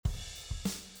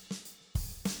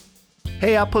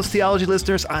Hey, Outpost Theology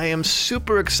listeners, I am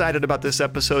super excited about this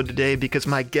episode today because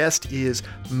my guest is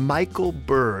Michael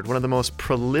Bird, one of the most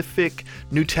prolific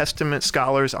New Testament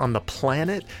scholars on the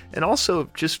planet, and also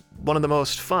just one of the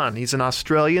most fun. He's an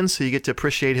Australian, so you get to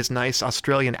appreciate his nice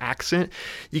Australian accent.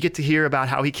 You get to hear about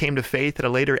how he came to faith at a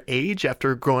later age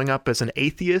after growing up as an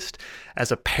atheist,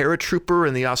 as a paratrooper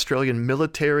in the Australian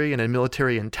military and in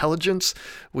military intelligence.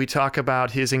 We talk about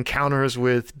his encounters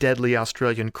with deadly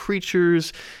Australian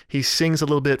creatures. He sings a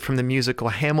little bit from the musical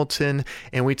Hamilton,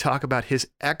 and we talk about his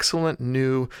excellent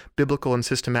new biblical and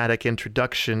systematic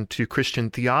introduction to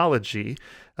Christian theology,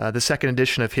 the second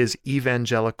edition of his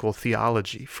Evangelical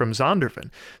Theology from Zondervan.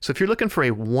 So if you're looking for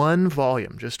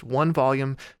just one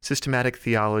volume systematic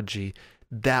theology,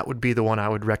 that would be the one I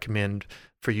would recommend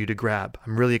for you to grab.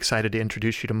 I'm really excited to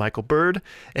introduce you to Michael Bird.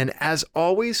 And as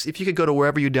always, if you could go to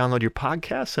wherever you download your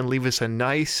podcasts and leave us a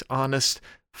nice, honest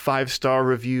 5-star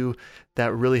review,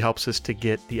 that really helps us to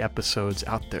get the episodes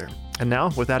out there. And now,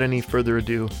 without any further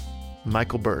ado,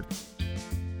 Michael Bird.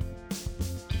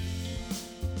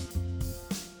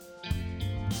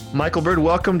 Michael Bird,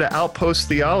 welcome to Outpost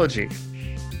Theology.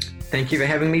 Thank you for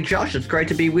having me, Josh. It's great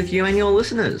to be with you and your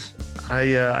listeners. I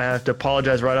have to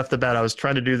apologize right off the bat. I was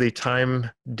trying to do the time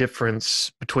difference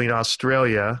between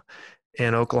Australia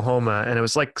and Oklahoma, and it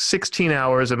was like 16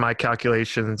 hours in my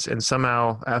calculations, and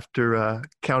somehow after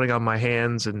counting on my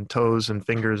hands and toes and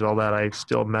fingers, all that, I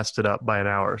still messed it up by an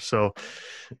hour. So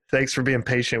thanks for being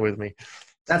patient with me.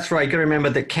 That's right. You got to remember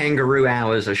that kangaroo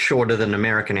hours are shorter than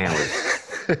American hours.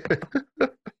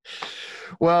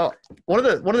 Well, one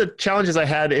of the challenges I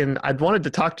had, and I'd wanted to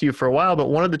talk to you for a while, but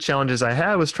one of the challenges I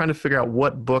had was trying to figure out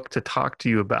what book to talk to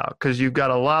you about, because you've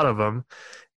got a lot of them,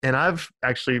 and I've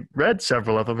actually read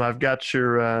several of them. I've got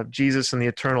your Jesus and the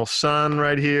Eternal Son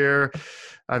right here.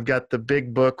 I've got the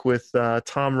big book with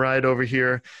Tom Wright over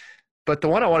here. But the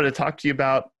one I wanted to talk to you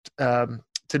about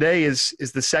today is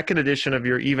the second edition of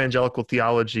your Evangelical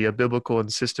Theology, a biblical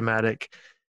and systematic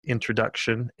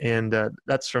introduction, and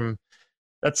that's from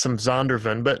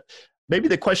Zondervan. But maybe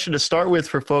the question to start with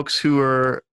for folks who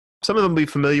are, some of them will be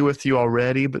familiar with you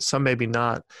already, but some maybe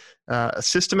not. A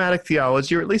systematic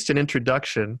theology, or at least an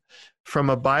introduction from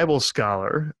a Bible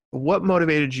scholar. What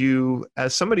motivated you,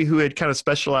 as somebody who had kind of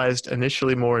specialized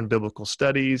initially more in biblical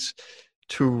studies,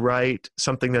 to write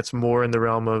something that's more in the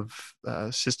realm of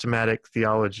systematic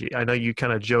theology? I know you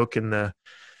kind of joke in the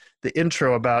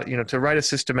intro about, to write a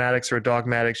systematics or a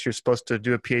dogmatics, you're supposed to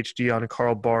do a PhD on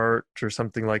Karl Barth or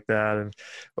something like that. And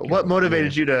what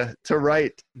motivated you to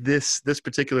write this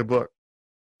particular book?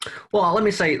 Well, let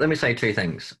me say two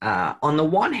things. On the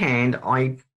one hand,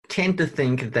 I tend to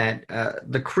think that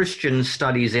the Christian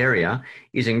studies area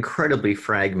is incredibly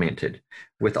fragmented,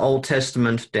 with Old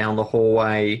Testament down the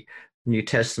hallway, New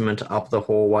Testament up the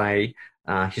hallway,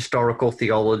 historical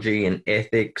theology and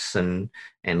ethics and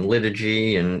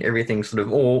liturgy and everything sort of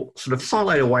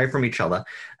siloed away from each other.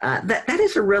 That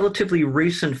is a relatively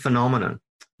recent phenomenon.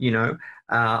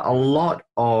 A lot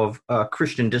of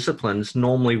Christian disciplines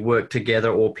normally work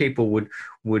together, or people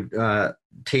would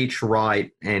teach,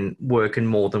 write, and work in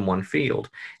more than one field.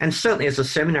 And certainly as a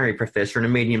seminary professor in a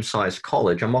medium-sized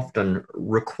college, I'm often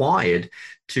required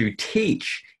to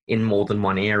teach in more than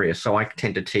one area. So I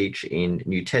tend to teach in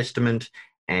New Testament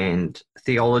and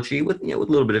theology with a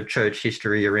little bit of church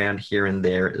history around here and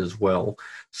there as well.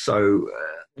 So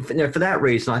for that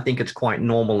reason, I think it's quite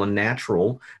normal and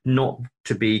natural not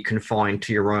to be confined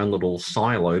to your own little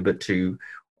silo, but to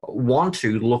want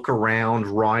to look around,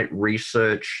 write,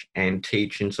 research, and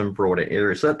teach in some broader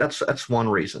areas. So that's one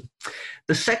reason.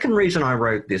 The second reason I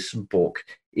wrote this book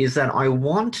is that I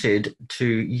wanted to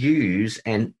use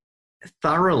an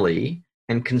thoroughly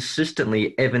and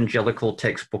consistently evangelical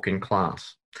textbook in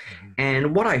class. Mm-hmm.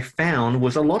 And what I found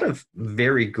was a lot of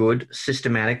very good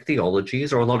systematic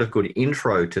theologies, or a lot of good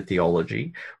intro to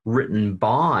theology written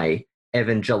by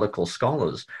evangelical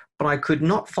scholars, but I could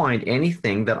not find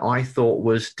anything that I thought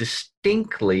was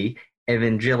distinctly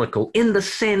evangelical in the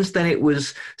sense that it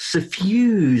was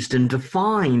suffused and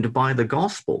defined by the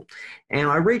gospel. And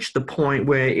I reached the point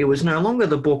where it was no longer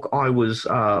the book I was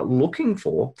looking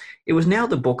for. It was now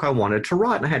the book I wanted to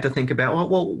write. And I had to think about,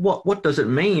 well, what does it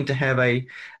mean to have a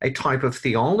type of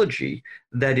theology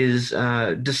that is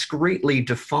discreetly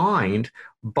defined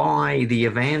by the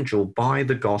evangel, by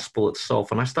the gospel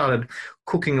itself? And I started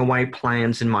cooking away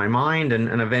plans in my mind,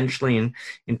 and eventually in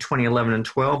 2011 and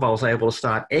 12, I was able to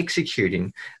start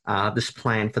executing this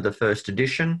plan for the first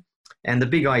edition. And the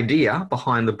big idea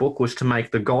behind the book was to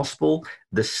make the gospel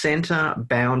the center,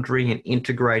 boundary, and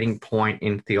integrating point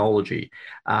in theology.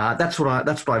 That's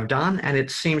what I've done, and it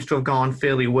seems to have gone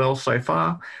fairly well so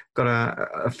far. Got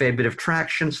a fair bit of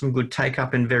traction, some good take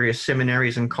up in various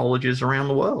seminaries and colleges around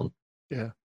the world. Yeah.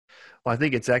 Well, I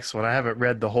think it's excellent. I haven't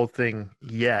read the whole thing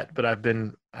yet, but I've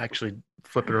been actually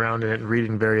flipping around in it and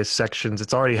reading various sections.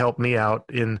 It's already helped me out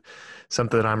in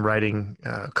something that I'm writing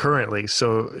currently.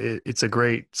 So it's a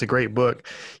great book.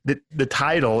 The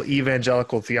title,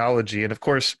 Evangelical Theology, and of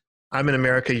course, I'm in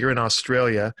America, you're in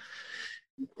Australia.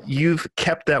 You've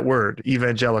kept that word,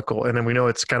 evangelical, and then we know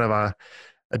it's kind of a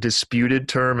disputed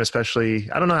term,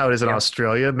 especially, I don't know how it is in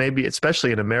Australia, maybe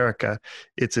especially in America,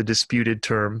 it's a disputed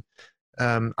term.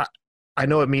 I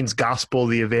know it means gospel,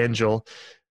 the evangel,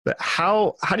 but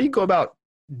how do you go about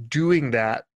doing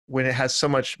that when it has so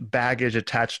much baggage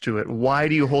attached to it? Why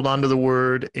do you hold on to the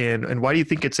word, and why do you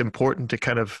think it's important to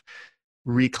kind of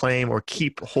reclaim or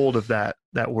keep hold of that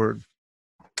word?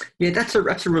 Yeah, that's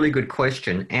a really good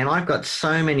question. And I've got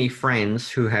so many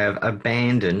friends who have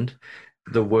abandoned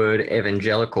the word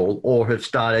evangelical or have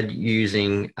started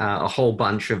using a whole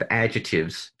bunch of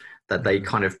adjectives that they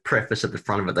kind of preface at the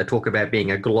front of it. They talk about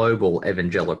being a global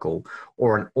evangelical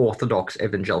or an orthodox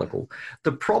evangelical.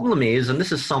 The problem is, and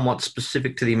this is somewhat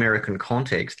specific to the American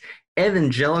context,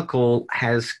 evangelical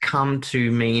has come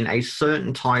to mean a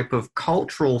certain type of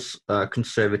cultural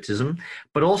conservatism,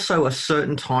 but also a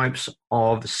certain types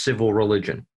of civil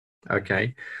religion,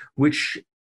 okay, which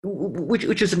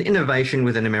is an innovation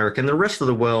within America. In the rest of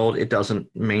the world, it doesn't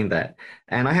mean that.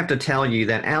 And I have to tell you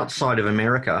that outside of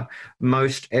America,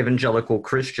 most evangelical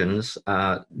Christians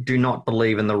do not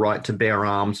believe in the right to bear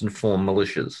arms and form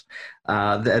militias.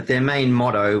 Their main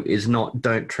motto is not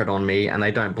 "don't tread on me," and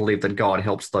they don't believe that God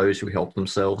helps those who help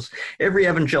themselves. Every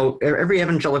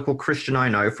evangelical Christian I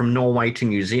know, from Norway to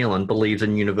New Zealand, believes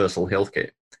in universal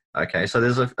healthcare. Okay, so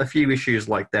there's a few issues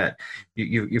like that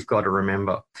you've got to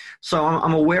remember. So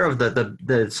I'm aware of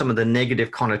the some of the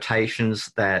negative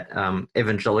connotations that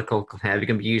evangelical can have. It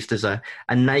can be used as a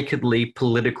nakedly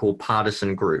political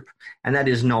partisan group, and that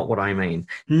is not what I mean.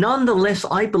 Nonetheless,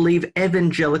 I believe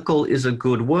evangelical is a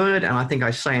good word, and I think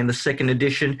I say in the second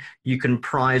edition, you can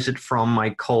prize it from my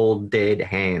cold, dead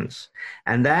hands.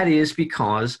 And that is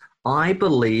because I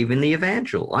believe in the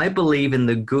evangel. I believe in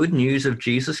the good news of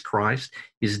Jesus Christ,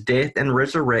 his death and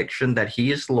resurrection, that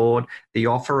he is Lord, the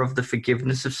offer of the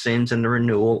forgiveness of sins and the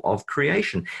renewal of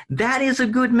creation. That is a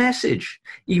good message.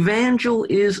 Evangel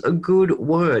is a good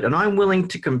word, and I'm willing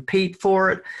to compete for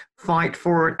it, fight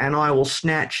for it, and I will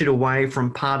snatch it away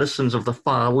from partisans of the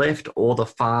far left or the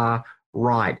far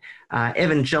right.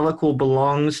 Evangelical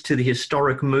belongs to the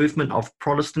historic movement of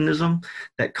Protestantism,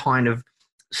 that kind of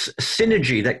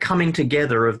synergy, that coming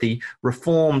together of the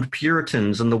Reformed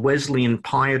Puritans and the Wesleyan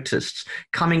Pietists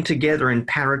coming together in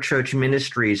parachurch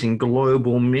ministries in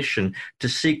global mission to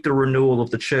seek the renewal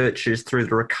of the churches through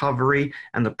the recovery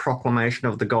and the proclamation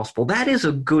of the gospel. That is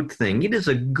a good thing. It is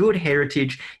a good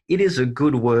heritage. It is a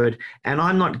good word, and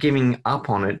I'm not giving up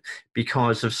on it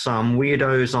because of some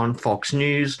weirdos on Fox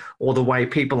News or the way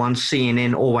people on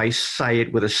CNN always say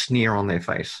it with a sneer on their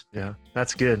face. Yeah,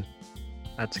 that's good.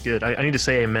 That's good. I need to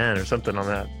say amen or something on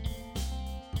that.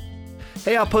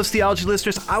 Hey, Outpost Theology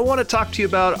listeners, I want to talk to you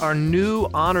about our new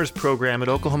honors program at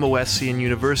Oklahoma Wesleyan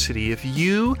University. If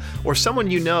you or someone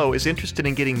you know is interested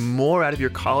in getting more out of your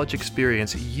college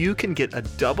experience, you can get a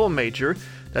double major.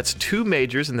 That's 2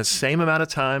 majors in the same amount of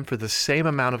time for the same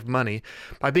amount of money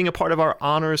by being a part of our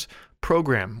honors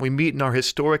program. We meet in our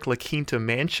historic La Quinta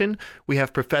mansion. We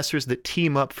have professors that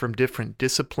team up from different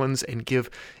disciplines and give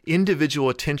individual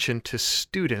attention to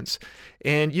students.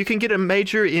 And you can get a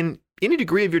major in any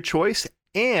degree of your choice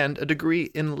and a degree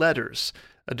in letters,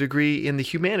 a degree in the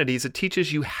humanities that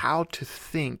teaches you how to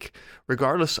think,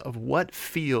 regardless of what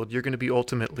field you're going to be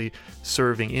ultimately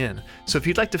serving in. So if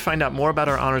you'd like to find out more about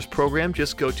our honors program,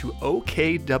 just go to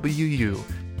okwu.edu.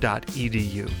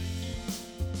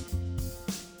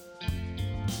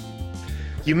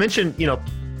 You mentioned,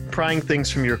 prying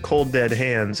things from your cold, dead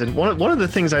hands. And one of the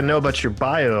things I know about your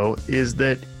bio is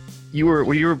that you were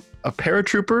a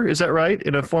paratrooper, is that right,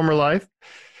 in a former life?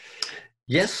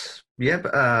 Yes. Yep.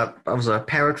 I was a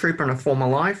paratrooper in a former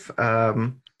life.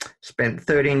 Spent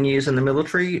 13 years in the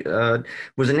military,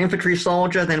 was an infantry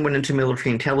soldier, then went into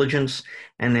military intelligence,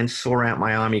 and then saw out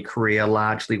my Army career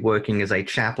largely working as a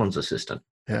chaplain's assistant.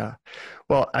 Yeah.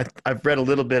 Well, I've read a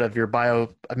little bit of your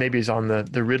bio, maybe it's on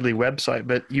the Ridley website,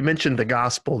 but you mentioned the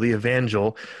gospel, the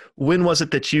evangel. When was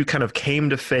it that you kind of came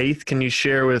to faith? Can you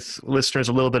share with listeners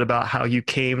a little bit about how you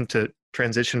came to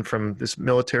transition from this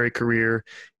military career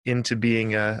into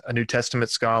being a New Testament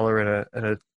scholar and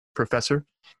a professor?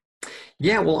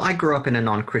 Yeah, well, I grew up in a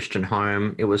non-Christian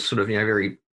home. It was sort of,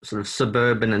 very sort of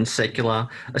suburban and secular.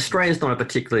 Australia's not a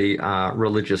particularly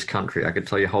religious country. I could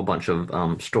tell you a whole bunch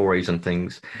of stories and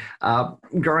things.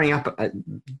 Growing up,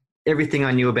 everything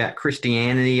I knew about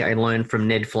Christianity, I learned from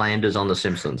Ned Flanders on The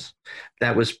Simpsons.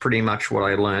 That was pretty much what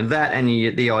I learned. That and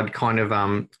the odd kind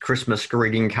of Christmas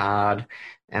greeting card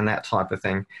and that type of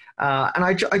thing. And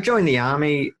I joined the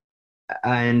army,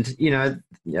 and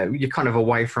you're kind of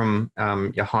away from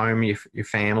your home, your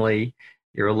family.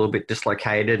 You're a little bit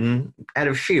dislocated, and out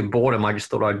of sheer boredom, I just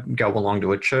thought I'd go along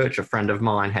to a church. A friend of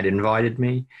mine had invited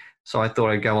me, so I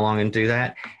thought I'd go along and do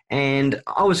that. And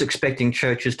I was expecting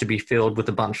churches to be filled with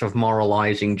a bunch of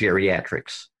moralizing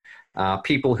geriatrics,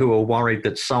 people who were worried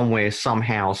that somewhere,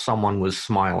 somehow, someone was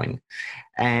smiling.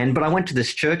 But I went to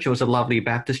this church. It was a lovely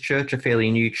Baptist church, a fairly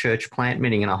new church plant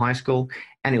meeting in a high school,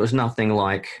 and it was nothing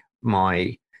like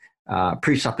my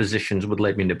presuppositions would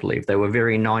lead me to believe. They were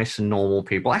very nice and normal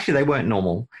people. Actually, they weren't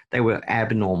normal. They were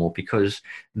abnormal, because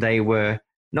they were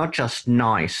not just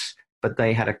nice, but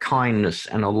they had a kindness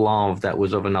and a love that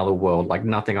was of another world, like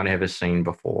nothing I'd ever seen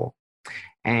before.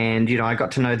 And, I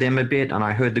got to know them a bit, and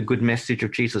I heard the good message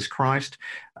of Jesus Christ,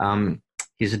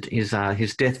 his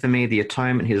death for me, the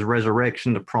atonement, his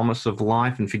resurrection, the promise of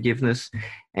life and forgiveness.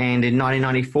 And in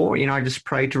 1994, I just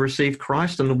prayed to receive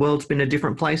Christ, and the world's been a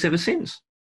different place ever since.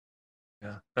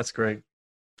 Yeah, that's great.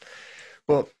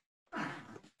 Well,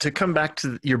 to come back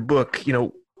to your book,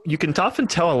 you can often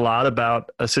tell a lot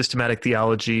about a systematic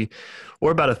theology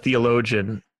or about a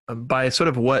theologian by sort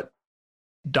of what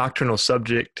doctrinal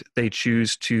subject they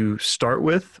choose to start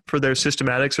with for their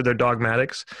systematics or their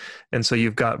dogmatics. And so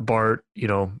you've got Barth,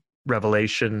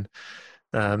 Revelation.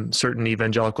 Certain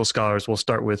evangelical scholars will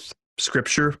start with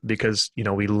Scripture because,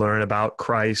 we learn about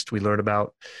Christ, we learn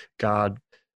about God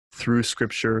through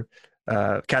Scripture.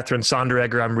 Catherine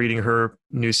Sonderegger, I'm reading her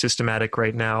new systematic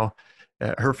right now.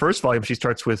 Her first volume, she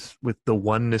starts with the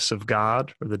oneness of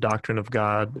God, or the doctrine of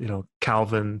God,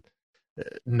 Calvin,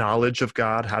 knowledge of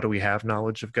God. How do we have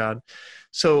knowledge of God?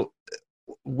 So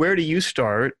where do you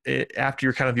start after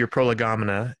your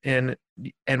prolegomena, and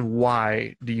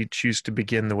why do you choose to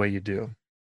begin the way you do?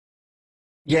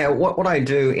 Yeah, what I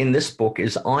do in this book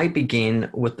is I begin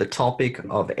with the topic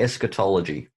of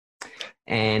eschatology.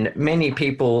 And many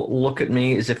people look at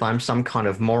me as if I'm some kind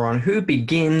of moron who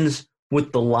begins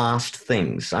with the last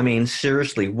things. I mean,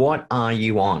 seriously, what are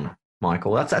you on,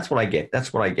 Michael? That's what I get.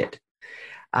 That's what I get.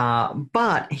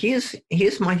 But here's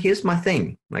my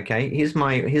thing. Okay, here's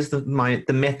the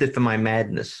method for my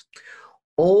madness.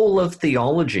 All of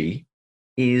theology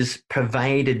is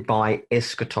pervaded by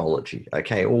eschatology.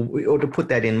 Okay, or to put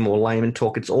that in more layman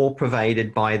talk, it's all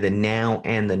pervaded by the now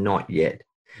and the not yet.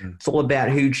 It's all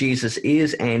about who Jesus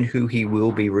is and who he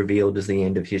will be revealed as the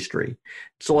end of history.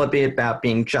 It's all a bit about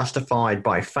being justified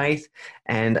by faith,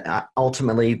 and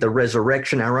ultimately the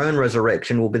resurrection, our own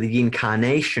resurrection, will be the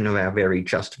incarnation of our very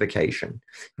justification.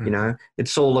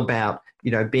 It's all about,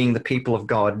 being the people of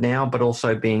God now, but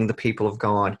also being the people of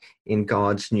God in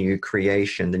God's new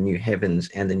creation, the new heavens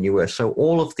and the new earth. So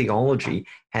all of theology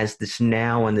has this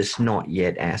now and this not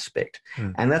yet aspect.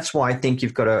 And that's why I think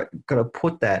you've got to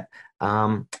put that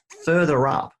further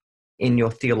up in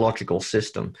your theological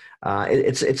system.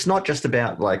 It's not just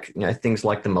about things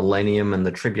like the millennium and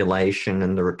the tribulation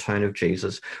and the return of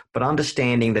Jesus, but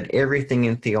understanding that everything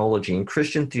in theology, in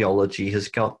Christian theology, has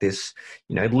got this,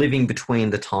 living between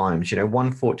the times,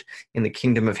 one foot in the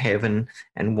kingdom of heaven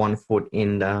and one foot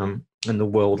in the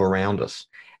world around us.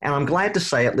 And I'm glad to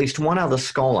say at least one other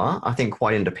scholar, I think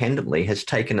quite independently, has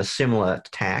taken a similar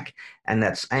tack, and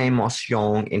that's Amos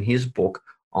Yong in his book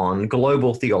on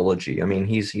global theology. I mean,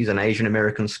 he's an Asian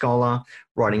American scholar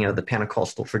writing out of the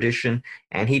Pentecostal tradition,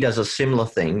 and he does a similar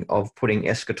thing of putting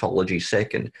eschatology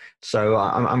second. So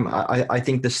I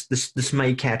think this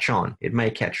may catch on. It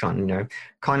may catch on.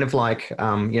 Kind of like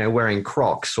wearing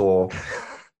Crocs or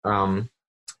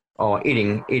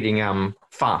eating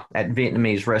pho at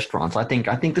Vietnamese restaurants. I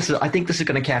think this is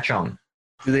going to catch on.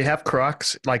 Do they have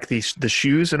Crocs like the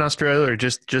shoes in Australia, or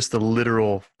just the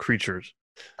literal creatures?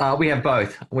 We have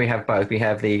both. We have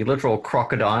the literal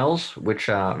crocodiles, which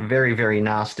are very, very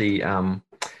nasty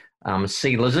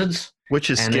sea lizards.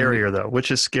 Which is scarier, though? Which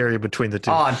is scarier between the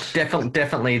two? Oh,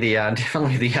 definitely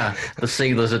the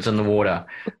sea lizards in the water.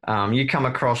 You come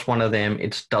across one of them,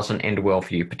 it doesn't end well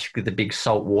for you, particularly the big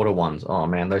saltwater ones. Oh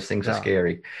man, those things are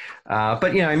scary.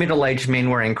 But middle-aged men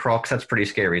wearing Crocs, that's pretty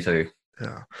scary too.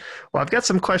 Yeah. Well, I've got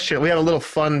some questions. We have a little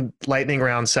fun lightning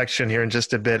round section here in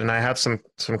just a bit, and I have some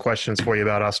questions for you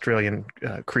about Australian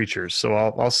creatures. So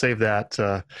I'll save that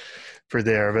for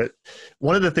there. But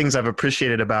one of the things I've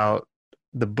appreciated about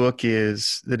the book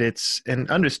is that it's,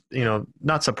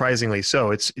 not surprisingly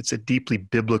so, it's a deeply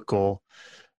biblical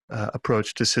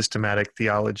approach to systematic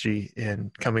theology.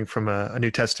 And coming from a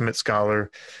New Testament scholar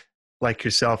like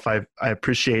yourself, I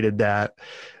appreciated that.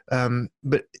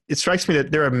 But it strikes me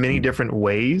that there are many different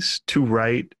ways to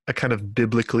write a kind of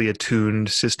biblically attuned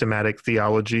systematic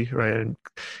theology, right? And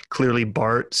clearly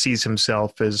Barth sees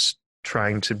himself as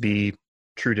trying to be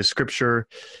true to Scripture.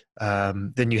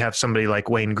 Then you have somebody like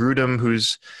Wayne Grudem,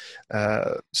 who's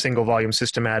single volume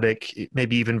systematic,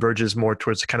 maybe even verges more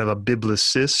towards kind of a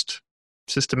biblicist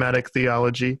systematic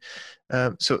theology.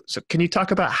 So can you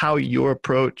talk about how your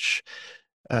approach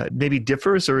maybe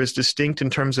differs or is distinct in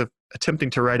terms of attempting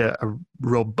to write a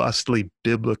robustly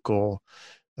biblical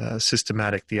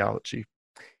systematic theology?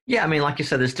 Yeah, I mean, like you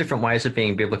said, there's different ways of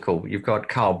being biblical. You've got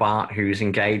Karl Barth, who's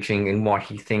engaging in what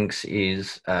he thinks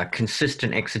is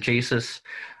consistent exegesis.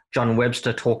 John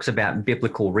Webster talks about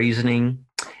biblical reasoning.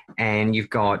 And you've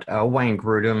got Wayne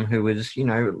Grudem, who is,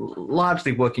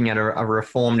 largely working at a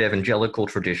reformed evangelical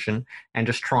tradition and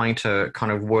just trying to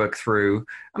kind of work through,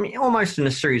 almost in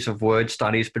a series of word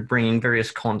studies, but bringing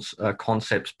various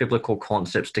concepts, biblical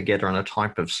concepts together in a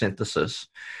type of synthesis,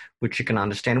 which you can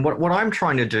understand. What I'm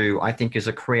trying to do, I think, is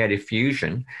a creative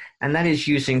fusion, and that is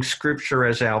using Scripture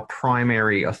as our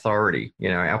primary authority,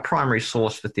 our primary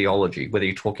source for theology, whether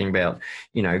you're talking about,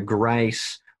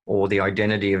 grace, or the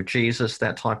identity of Jesus,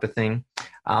 that type of thing.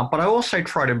 But I also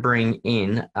try to bring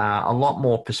in a lot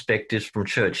more perspectives from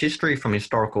church history, from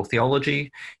historical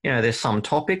theology. There's some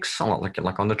topics,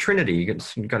 like on the Trinity,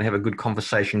 you've got to have a good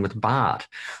conversation with Barth.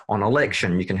 On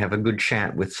election, you can have a good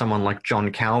chat with someone like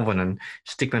John Calvin and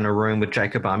stick them in a room with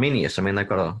Jacob Arminius. They've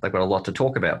got a lot to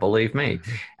talk about, believe me.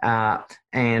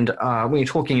 And when you're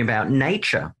talking about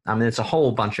nature, there's a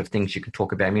whole bunch of things you can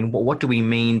talk about. What do we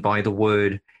mean by the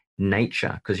word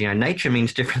nature? Because nature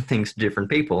means different things to different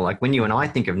people. Like when you and I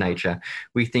think of nature,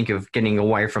 we think of getting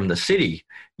away from the city,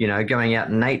 going out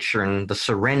in nature and the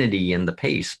serenity and the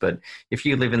peace. But if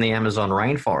you live in the Amazon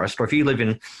rainforest, or if you live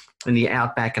in the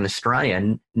outback in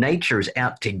Australia, nature is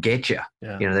out to get you.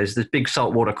 Yeah. There's this big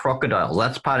saltwater crocodile.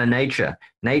 That's part of nature.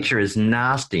 Nature is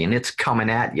nasty and it's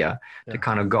coming at you to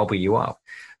kind of gobble you up.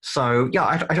 So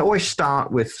I always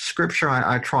start with Scripture.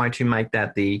 I try to make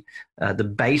that the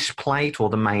base plate or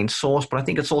the main source, but I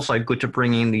think it's also good to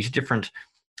bring in these different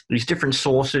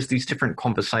sources, these different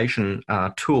conversation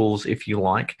tools, if you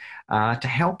like, to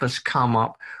help us come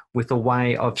up with a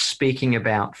way of speaking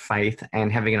about faith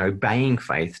and having an obeying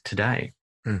faith today.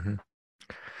 Mm-hmm.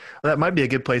 That might be a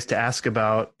good place to ask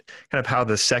about kind of how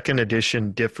the second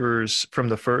edition differs from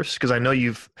the first, because I know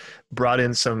you've brought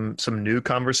in some new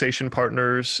conversation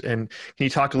partners. And can you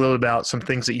talk a little about some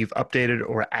things that you've updated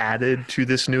or added to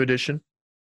this new edition?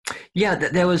 Yeah,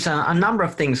 there was a number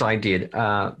of things I did.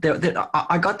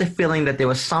 I got the feeling that there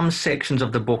were some sections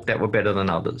of the book that were better than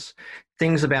others.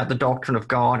 Things about the doctrine of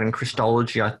God and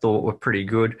Christology I thought were pretty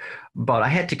good, but I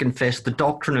had to confess the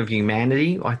doctrine of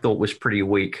humanity I thought was pretty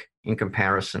weak in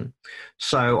comparison.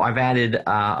 So I've added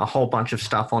a whole bunch of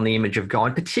stuff on the image of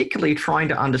God, particularly trying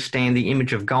to understand the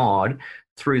image of God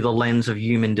through the lens of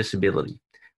human disability.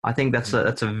 I think that's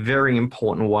a very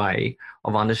important way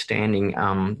of understanding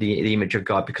the image of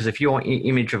God, because if your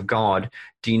image of God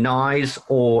denies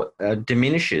or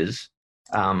diminishes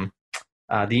the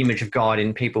image of God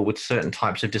in people with certain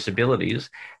types of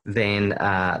disabilities, then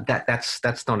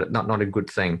that's not a good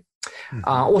thing. Mm-hmm.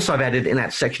 Also, I've added in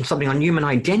that section something on human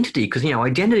identity, because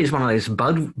identity is one of those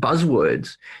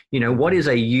buzzwords. What is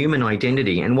a human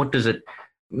identity, and what does it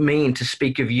mean to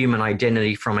speak of human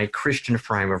identity from a Christian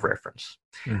frame of reference?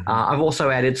 Mm-hmm. I've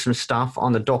also added some stuff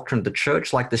on the doctrine of the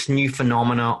church, like this new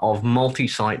phenomena of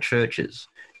multi-site churches.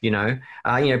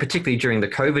 Particularly during the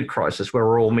COVID crisis, where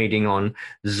we're all meeting on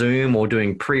Zoom or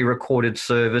doing pre-recorded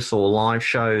service or live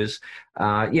shows.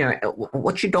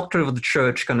 What's your doctrine of the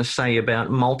church going to say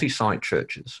about multi-site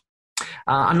churches?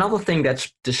 Another thing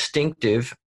that's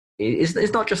distinctive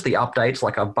is not just the updates,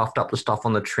 like I've buffed up the stuff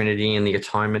on the Trinity and the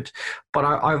atonement, but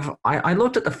I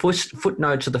looked at the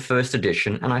footnotes of the first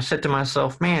edition and I said to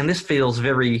myself, man, this feels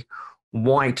very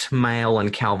white, male,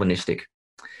 and Calvinistic.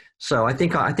 So I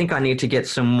think I need to get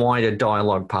some wider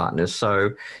dialogue partners.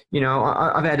 So,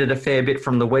 I've added a fair bit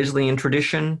from the Wesleyan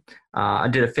tradition. I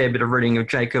did a fair bit of reading of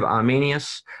Jacob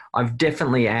Arminius. I've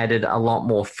definitely added a lot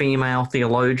more female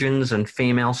theologians and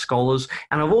female scholars,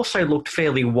 and I've also looked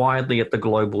fairly widely at the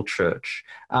global church.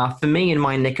 For me, in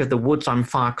my neck of the woods, I'm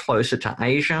far closer to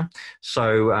Asia,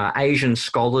 so Asian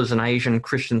scholars and Asian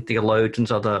Christian theologians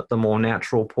are the more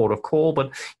natural port of call.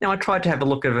 But I tried to have a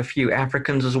look at a few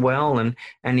Africans as well,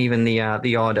 and even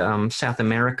the odd South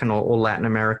American or Latin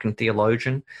American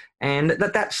theologian. And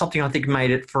that's something I think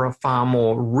made it for a far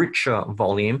more richer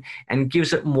volume and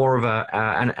gives it more of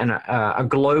a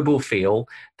global feel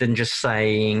than just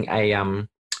saying a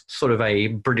sort of a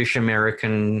British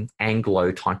American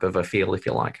Anglo type of a feel, if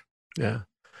you like. Yeah.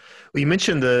 Well, you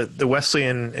mentioned the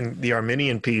Wesleyan and the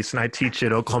Arminian piece, and I teach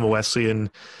at Oklahoma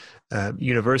Wesleyan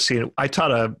University. And I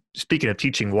taught speaking of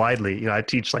teaching widely, I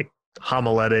teach like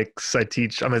homiletics.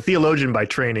 I'm a theologian by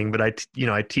training, but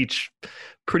I teach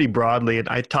pretty broadly. And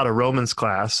I taught a Romans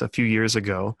class a few years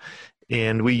ago,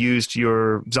 and we used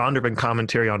your Zondervan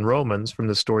commentary on Romans from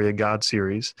the Story of God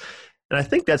series. And I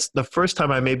think that's the first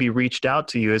time I maybe reached out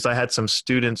to you, is I had some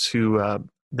students who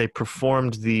they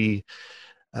performed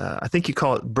I think you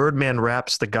call it Birdman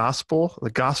Raps the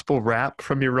Gospel rap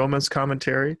from your Romans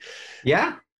commentary.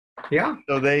 Yeah. Yeah.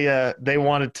 So they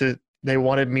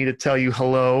wanted me to tell you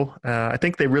hello. I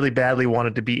think they really badly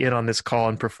wanted to be in on this call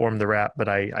and perform the rap, but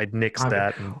I nixed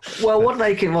that.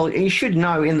 You should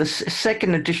know, in the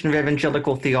second edition of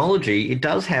Evangelical Theology, it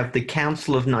does have the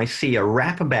Council of Nicaea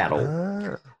rap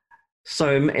battle.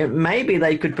 So maybe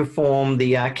they could perform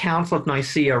the Council of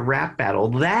Nicaea rap battle.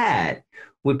 That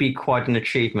would be quite an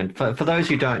achievement. For those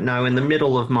who don't know, in the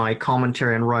middle of my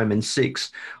commentary on Romans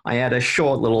 6, I had a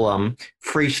short little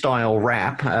freestyle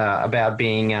rap about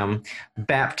being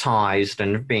baptized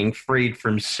and being freed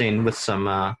from sin, with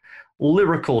some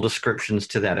lyrical descriptions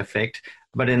to that effect.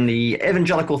 But in the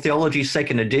Evangelical Theology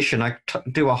second edition, I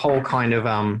do a whole kind of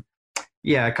a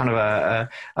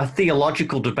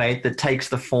theological debate that takes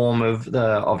the form of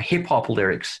hip hop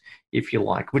lyrics, if you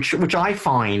like, which I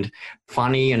find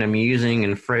funny and amusing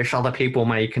and fresh. Other people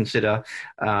may consider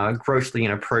grossly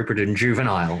inappropriate and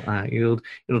juvenile.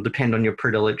 It'll depend on your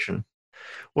predilection.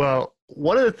 Well,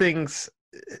 one of the things,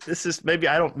 this is maybe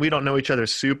we don't know each other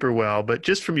super well, but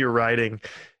just from your writing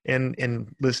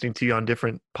and listening to you on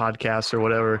different podcasts or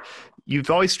whatever, you've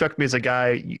always struck me as a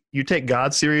guy, you take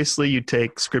God seriously, you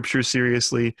take scripture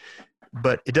seriously,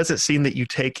 but it doesn't seem that you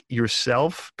take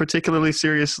yourself particularly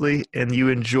seriously, and you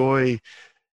enjoy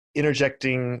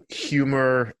interjecting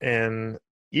humor and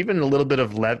even a little bit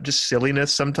of just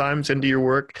silliness sometimes into your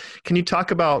work. Can you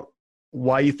talk about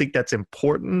why you think that's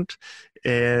important,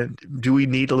 and do we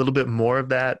need a little bit more of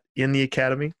that in the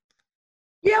academy?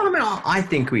 Yeah, I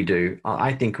think we do.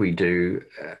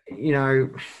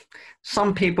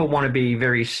 Some people want to be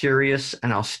very serious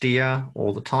and austere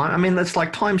all the time. There's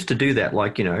like times to do that,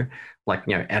 like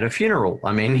at a funeral.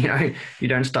 You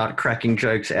don't start cracking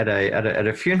jokes at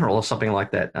a funeral or something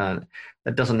like that.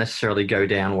 That doesn't necessarily go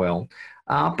down well.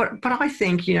 But I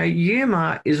think,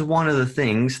 humor is one of the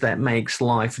things that makes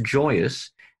life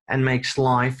joyous and makes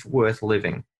life worth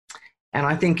living. And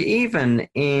I think even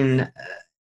in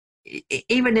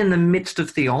the midst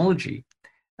of theology,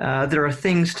 there are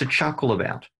things to chuckle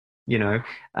about.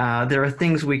 There are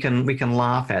things we can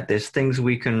laugh at. There's things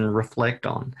we can reflect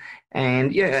on,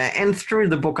 and through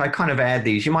the book, I kind of add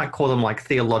these. You might call them like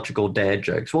theological dad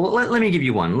jokes. Well, let me give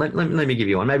you one. Let me give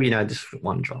you one. Maybe you know this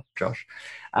one, Josh.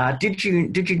 Did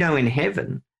you know in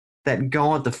heaven that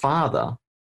God the Father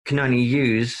can only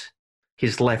use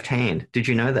his left hand? Did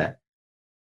you know that?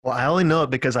 Well, I only know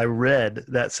it because I read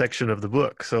that section of the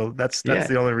book, so that's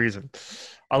the only reason.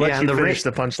 I'll let you finish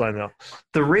the punchline, though.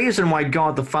 The reason why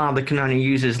God the Father can only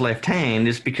use his left hand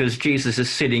is because Jesus is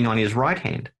sitting on his right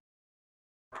hand.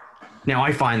 Now,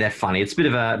 I find that funny. It's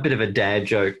a bit of a dad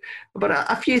joke, but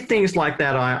a few things like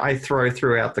that I throw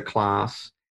throughout the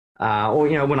class, or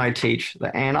when I teach,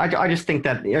 and I just think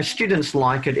that students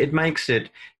like it. It makes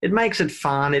it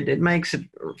fun. It makes it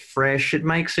fresh. It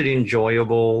makes it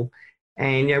enjoyable.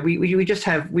 And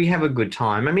we have a good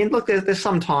time. Look, there's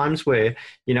some times where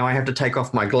I have to take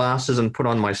off my glasses and put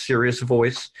on my serious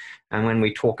voice, and when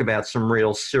we talk about some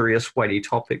real serious, weighty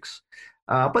topics.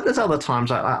 But there's other times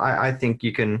I think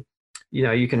you can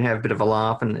have a bit of a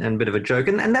laugh and a bit of a joke,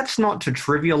 and that's not to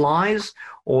trivialize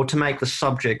or to make the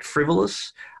subject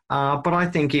frivolous. But I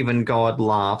think even God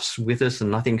laughs with us,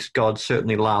 and I think God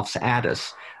certainly laughs at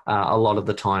us a lot of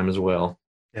the time as well.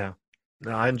 Yeah,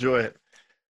 no, I enjoy it.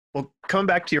 Well, coming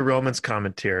back to your Romans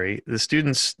commentary, the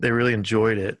students, they really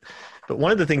enjoyed it. But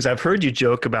one of the things I've heard you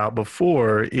joke about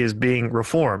before is being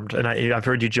reformed. And I've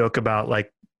heard you joke about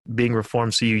like being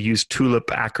reformed, so you use tulip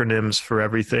acronyms for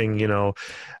everything.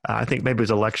 I think maybe it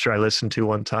was a lecture I listened to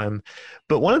one time.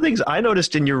 But one of the things I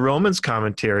noticed in your Romans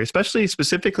commentary, especially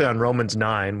specifically on Romans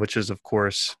 9, which is, of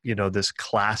course, this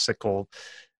classical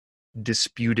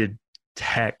disputed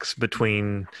text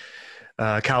between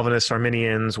Calvinists,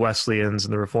 Arminians, Wesleyans,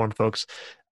 and the Reformed folks.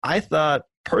 I thought,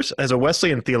 as a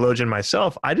Wesleyan theologian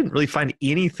myself, I didn't really find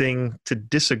anything to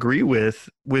disagree with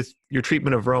your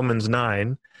treatment of Romans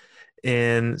 9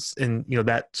 and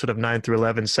that sort of 9 through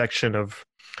 11 section of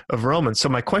Romans. So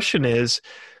my question is,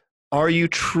 are you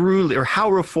truly, or how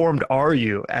reformed are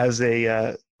you as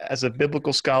a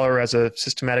biblical scholar, as a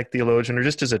systematic theologian, or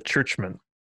just as a churchman?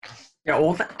 Yeah,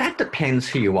 well, that depends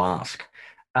who you ask.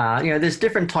 There's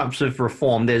different types of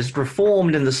reform. There's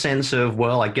reformed in the sense of,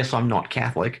 well, I guess I'm not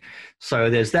Catholic.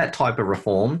 So there's that type of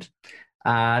reformed.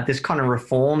 There's kind of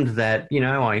reformed that,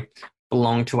 I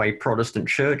belong to a Protestant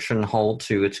church and hold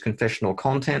to its confessional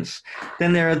contents.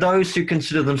 Then there are those who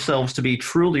consider themselves to be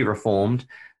truly reformed.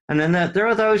 And then there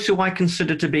are those who I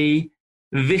consider to be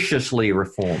viciously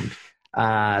reformed.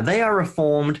 They are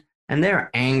reformed and they're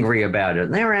angry about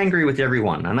it. They're angry with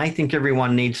everyone, and I think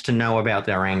everyone needs to know about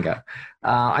their anger.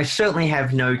 I certainly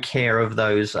have no care of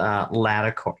those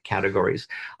latter categories.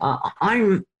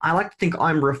 I like to think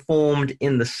I'm reformed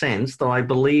in the sense that I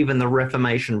believe in the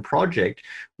Reformation project,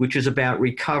 which is about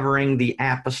recovering the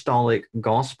apostolic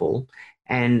gospel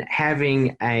and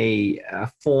having a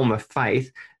form of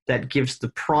faith that gives the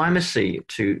primacy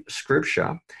to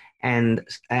Scripture and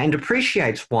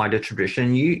appreciates wider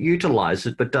tradition, utilize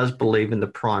it, but does believe in the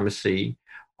primacy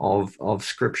of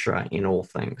Scripture in all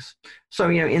things. So,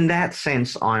 in that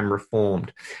sense, I'm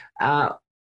reformed.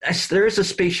 There is a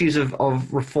species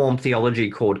of Reformed theology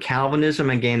called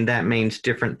Calvinism. Again, that means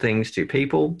different things to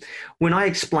people. When I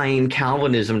explain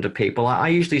Calvinism to people, I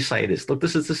usually say this. Look,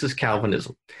 this is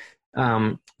Calvinism.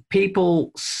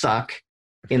 People suck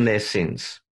in their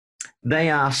sins.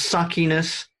 They are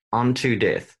suckiness unto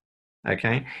death.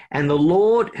 Okay? And the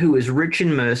Lord, who is rich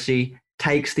in mercy,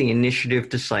 takes the initiative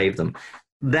to save them.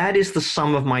 That is the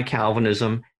sum of my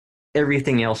Calvinism.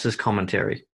 Everything else is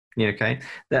commentary. Okay?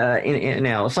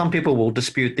 Now, some people will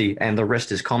dispute and the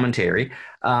rest is commentary,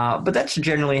 but that's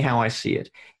generally how I see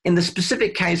it. In the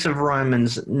specific case of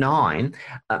Romans 9,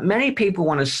 many people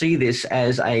want to see this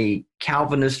as a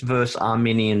Calvinist versus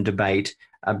Arminian debate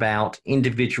about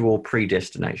individual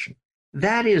predestination.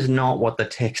 That is not what the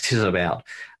text is about.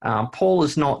 Paul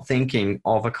is not thinking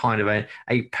of a kind of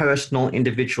a personal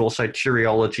individual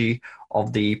soteriology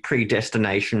of the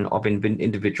predestination of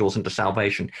individuals into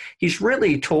salvation. He's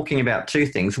really talking about two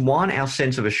things. One, our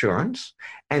sense of assurance.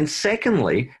 And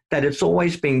secondly, that it's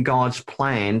always been God's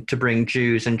plan to bring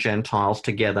Jews and Gentiles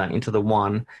together into the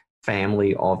one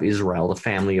family of Israel, the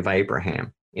family of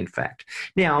Abraham, in fact.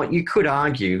 Now, you could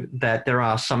argue that there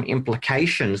are some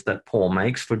implications that Paul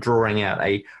makes for drawing out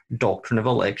a doctrine of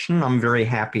election. I'm very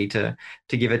happy to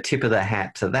give a tip of the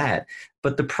hat to that.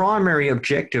 But the primary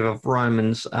objective of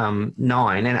Romans 9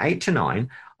 and 8 to 9,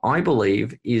 I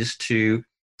believe, is to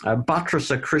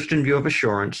buttress a Christian view of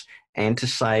assurance and to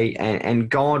say, and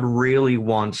God really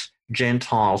wants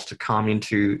Gentiles to come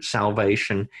into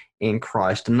salvation in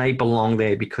Christ, and they belong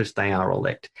there because they are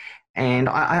elect. And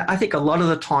I think a lot of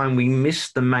the time we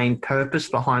miss the main purpose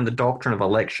behind the doctrine of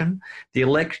election.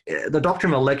 The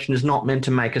doctrine of election is not meant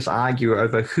to make us argue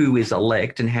over who is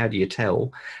elect and how do you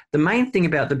tell. The main thing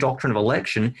about the doctrine of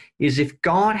election is if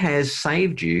God has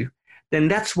saved you, then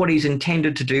that's what he's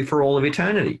intended to do for all of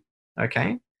eternity,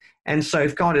 okay? And so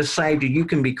if God has saved you, you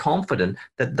can be confident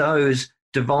that those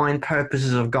divine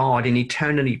purposes of God in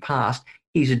eternity past,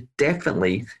 he's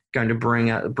definitely going to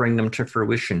bring them to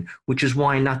fruition, which is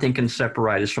why nothing can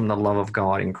separate us from the love of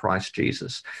God in Christ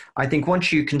Jesus. I think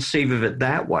once you conceive of it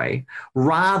that way,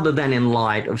 rather than in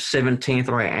light of 17th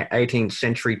or 18th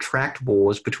century tract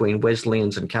wars between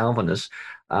Wesleyans and Calvinists,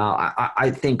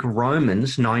 I think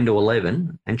Romans 9 to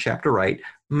 11 and chapter 8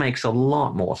 makes a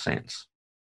lot more sense.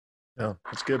 Yeah,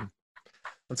 that's good.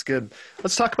 That's good.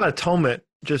 Let's talk about atonement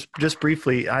just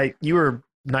briefly. You were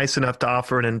nice enough to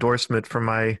offer an endorsement for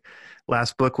my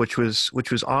last book, which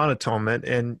was on atonement,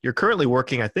 and you're currently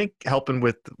working, I think, helping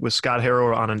with Scott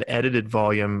Harrow on an edited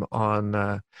volume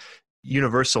on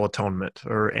universal atonement,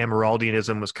 or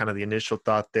Amyraldianism was kind of the initial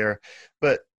thought there.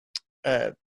 But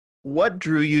what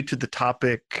drew you to the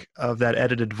topic of that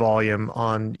edited volume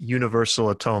on universal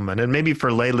atonement? And maybe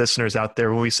for lay listeners out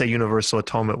there, when we say universal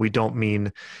atonement, we don't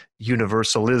mean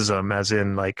universalism as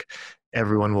in like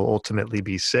everyone will ultimately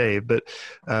be saved, but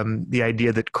the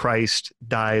idea that Christ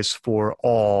dies for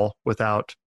all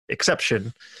without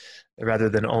exception. rather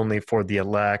than only for the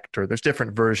elect, or there's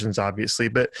different versions, obviously.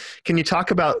 But can you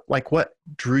talk about like what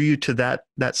drew you to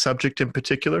that subject in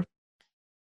particular?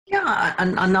 Yeah,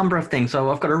 a number of things.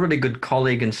 So I've got a really good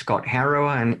colleague in Scott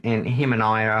Harrower, and him and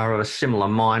I are of a similar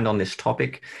mind on this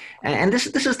topic. And this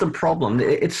is the problem.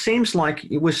 It seems like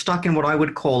we're stuck in what I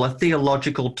would call a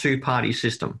theological two-party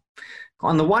system.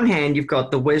 On the one hand, you've got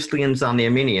the Wesleyans and the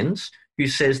Arminians, who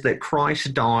says that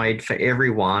Christ died for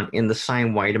everyone in the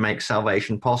same way to make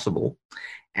salvation possible.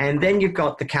 And then you've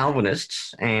got the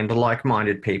Calvinists and the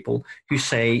like-minded people who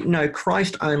say, no,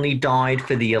 Christ only died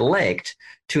for the elect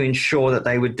to ensure that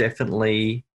they would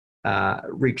definitely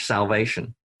reach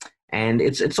salvation. And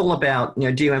it's all about,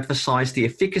 do you emphasize the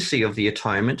efficacy of the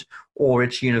atonement or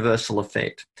its universal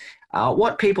effect?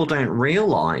 What people don't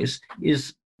realize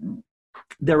is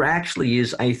there actually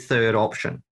is a third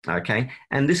option. Okay,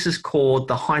 and this is called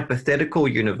the hypothetical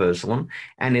universalism,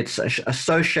 and it's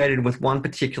associated with one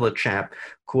particular chap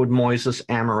called Moises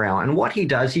Amaral. And what he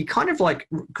does, he kind of like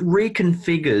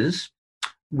reconfigures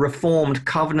Reformed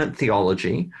covenant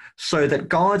theology so that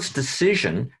God's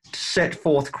decision to set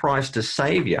forth Christ as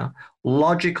Savior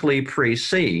logically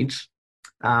precedes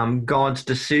God's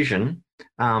decision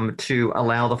to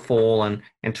allow the fall and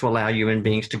to allow human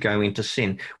beings to go into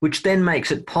sin, which then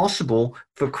makes it possible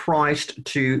for Christ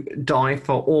to die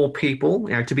for all people,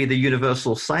 to be the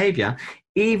universal Savior,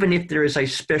 even if there is a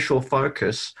special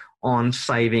focus on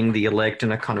saving the elect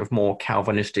in a kind of more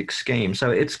Calvinistic scheme.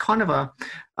 So it's kind of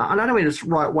I don't know if it's the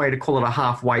right way to call it a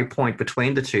halfway point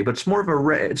between the two, but it's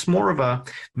more of a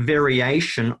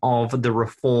variation of the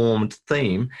Reformed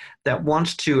theme that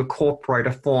wants to incorporate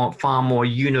a far more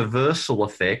universal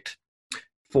effect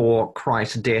for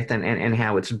Christ's death and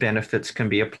how its benefits can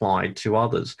be applied to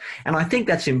others. And I think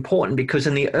that's important because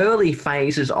in the early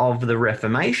phases of the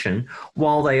Reformation,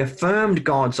 while they affirmed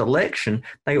God's election,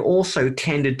 they also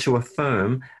tended to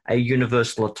affirm a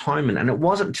universal atonement. And it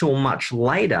wasn't until much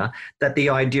later that the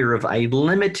idea of a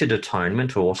limited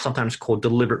atonement, or sometimes called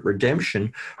deliberate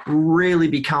redemption, really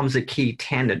becomes a key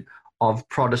tenet of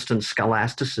Protestant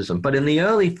scholasticism. But in the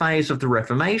early phase of the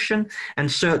Reformation,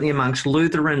 and certainly amongst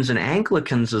Lutherans and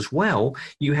Anglicans as well,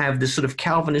 you have this sort of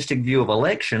Calvinistic view of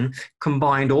election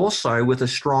combined also with a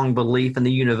strong belief in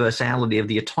the universality of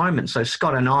the atonement. So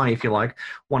Scott and I, if you like,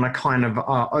 want to kind of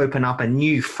open up a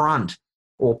new front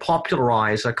or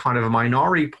popularize a kind of a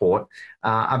minority report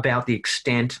about the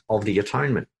extent of the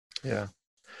atonement. Yeah.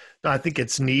 No, I think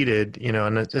it's needed,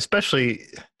 and especially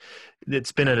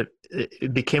it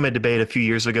became a debate a few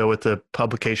years ago with the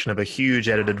publication of a huge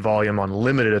edited volume on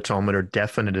limited atonement or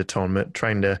definite atonement,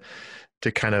 trying to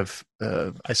kind of,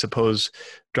 I suppose,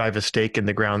 drive a stake in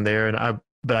the ground there.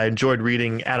 But I enjoyed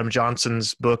reading Adam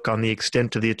Johnson's book on the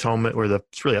extent of the atonement,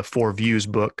 it's really a 4 views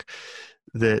book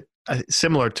that,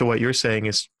 similar to what you're saying,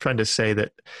 is trying to say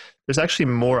that there's actually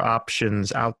more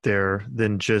options out there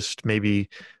than just maybe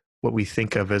what we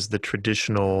think of as the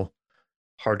traditional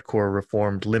hardcore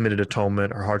Reformed limited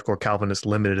atonement or hardcore Calvinist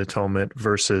limited atonement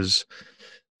versus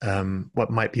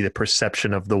what might be the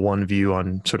perception of the one view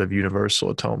on sort of universal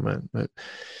atonement. But,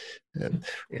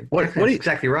 what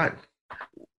exactly right.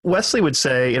 Wesley would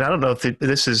say, and I don't know if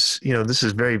this is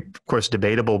very, of course,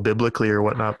 debatable biblically or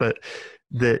whatnot, but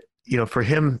that, for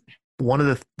him, one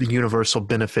of the universal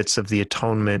benefits of the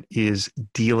atonement is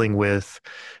dealing with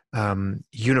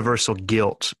universal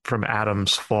guilt from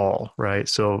Adam's fall, right?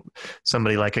 So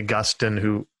somebody like Augustine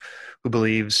who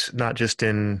believes not just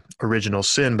in original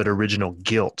sin, but original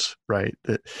guilt, right?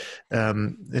 That,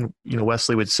 and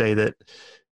Wesley would say that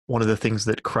one of the things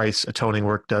that Christ's atoning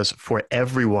work does for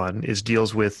everyone is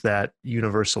deals with that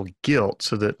universal guilt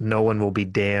so that no one will be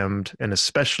damned, and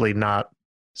especially not,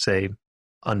 say,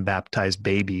 unbaptized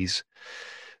babies,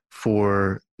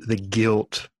 for the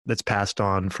guilt that's passed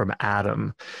on from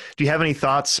Adam. Do you have any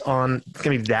thoughts on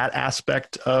kind of that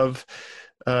aspect of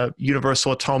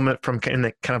universal atonement from in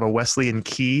the kind of a Wesleyan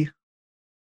key?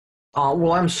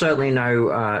 Well, I'm certainly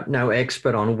no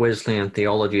expert on Wesleyan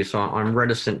theology, so I'm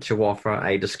reticent to offer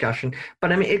a discussion.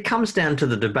 But I mean, it comes down to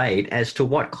the debate as to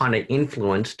what kind of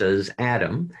influence does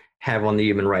Adam have on the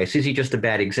human race. Is he just a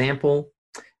bad example?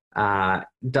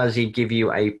 Does he give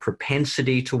you a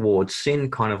propensity towards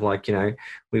sin, kind of like,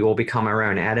 we all become our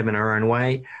own Adam in our own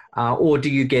way? Or do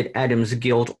you get Adam's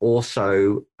guilt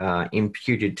also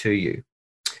imputed to you?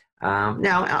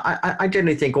 Now, I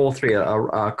generally think all three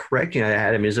are correct.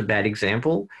 Adam is a bad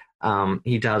example.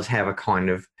 He does have a kind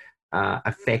of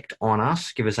effect on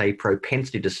us, give us a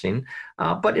propensity to sin.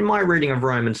 But in my reading of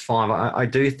Romans 5, I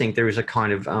do think there is a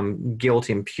kind of guilt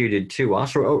imputed to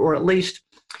us, or at least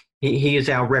he is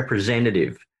our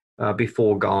representative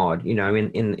before God,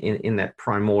 in that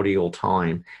primordial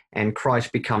time. And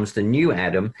Christ becomes the new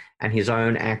Adam, and his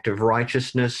own act of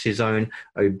righteousness, his own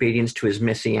obedience to his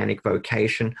messianic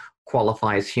vocation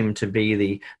qualifies him to be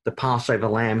the Passover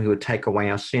lamb who would take away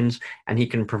our sins, and he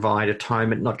can provide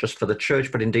atonement not just for the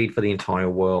church, but indeed for the entire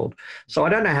world. So I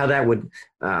don't know how that would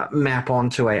map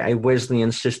onto a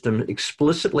Wesleyan system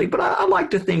explicitly, but I like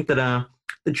to think that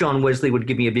John Wesley would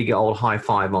give me a big old high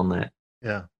five on that.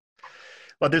 Yeah.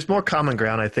 Well, there's more common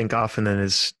ground, I think, often than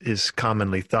is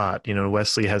commonly thought.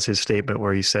 Wesley has his statement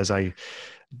where he says that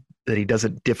he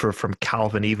doesn't differ from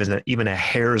Calvin even a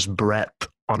hair's breadth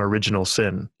on original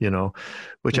sin,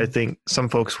 which I think some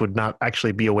folks would not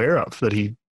actually be aware of, that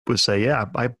he would say, yeah,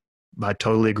 I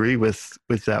totally agree with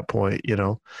that point,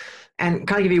 And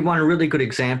can I give you one really good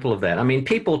example of that? I mean,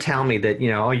 people tell me that,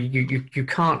 you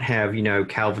can't have,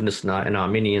 Calvinists and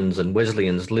Arminians and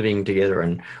Wesleyans living together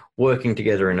and working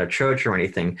together in a church or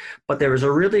anything. But there is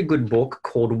a really good book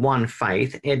called One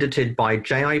Faith, edited by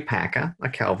J.I. Packer, a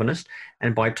Calvinist,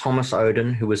 and by Thomas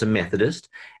Oden, who was a Methodist.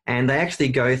 And they actually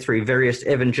go through various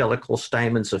evangelical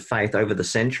statements of faith over the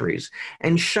centuries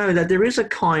and show that there is a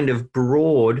kind of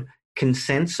broad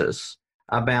consensus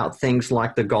about things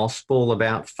like the gospel,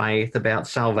 about faith, about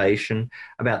salvation,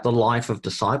 about the life of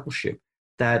discipleship,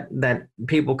 that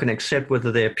people can accept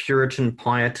whether they're Puritan,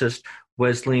 Pietist,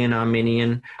 Wesleyan,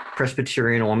 Arminian,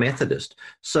 Presbyterian, or Methodist.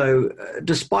 So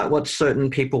despite what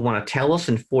certain people want to tell us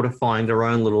in fortifying their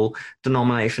own little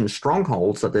denomination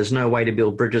strongholds, that there's no way to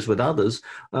build bridges with others,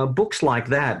 books like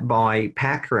that by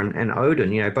Packer and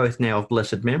Oden, both now of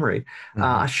blessed memory,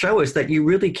 show us that you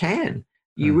really can.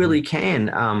 You really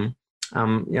can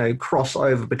cross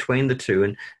over between the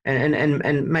two,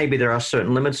 and maybe there are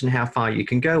certain limits in how far you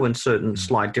can go, and certain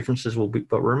slight differences will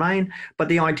remain. But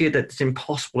the idea that it's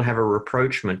impossible to have a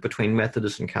rapprochement between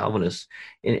Methodists and Calvinists,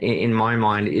 in my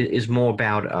mind, is more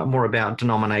about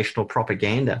denominational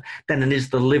propaganda than it is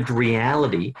the lived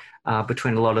reality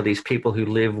between a lot of these people who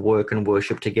live, work, and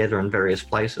worship together in various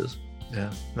places.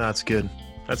 Yeah, that's good.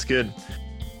 That's good.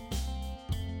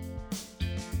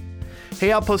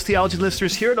 Hey, Outpost Theology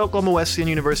listeners, here at Oklahoma Wesleyan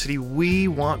University, we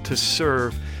want to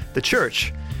serve the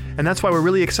church. And that's why we're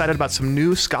really excited about some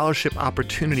new scholarship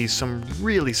opportunities, some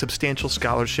really substantial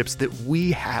scholarships that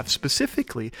we have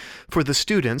specifically for the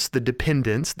students, the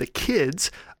dependents, the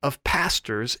kids of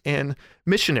pastors and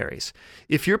missionaries.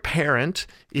 If your parent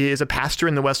is a pastor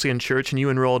in the Wesleyan Church and you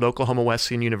enroll at Oklahoma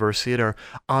Wesleyan University at our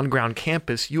on-ground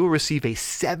campus, you will receive a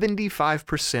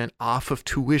 75% off of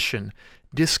tuition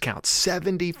discount,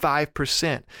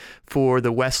 75% for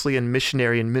the Wesleyan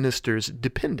missionary and ministers'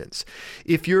 dependents.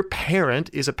 If your parent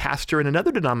is a pastor in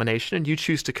another denomination and you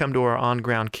choose to come to our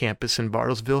on-ground campus in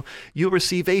Bartlesville, you'll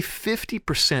receive a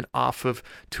 50% off of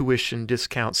tuition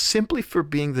discount simply for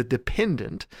being the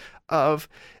dependent of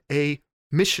a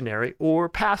missionary or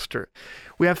pastor.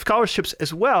 We have scholarships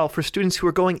as well for students who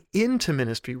are going into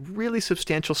ministry, really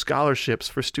substantial scholarships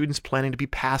for students planning to be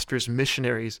pastors,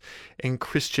 missionaries, and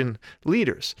Christian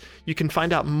leaders. You can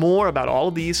find out more about all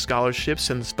of these scholarships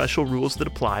and the special rules that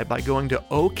apply by going to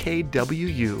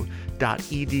okwu.edu.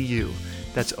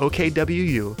 That's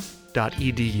okwu.edu.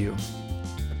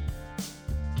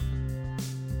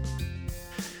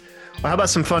 Well, how about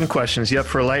some fun questions? You up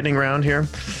for a lightning round here?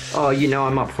 Oh,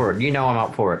 I'm up for it. I'm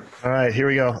up for it. All right, here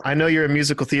we go. I know you're a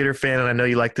musical theater fan, and I know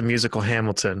you like the musical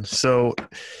Hamilton. So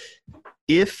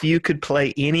if you could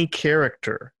play any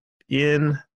character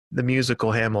in the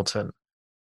musical Hamilton,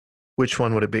 which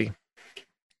one would it be?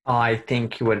 I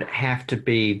think it would have to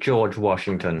be George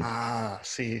Washington.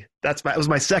 See, that was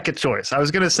my second choice. I was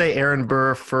going to say Aaron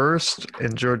Burr first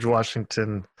and George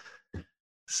Washington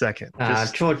second.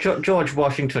 George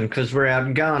Washington, because we're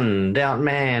outgunned,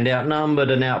 outmanned,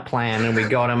 outnumbered, and outplanned, and we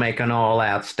got to make an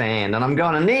all-out stand. And I'm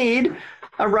going to need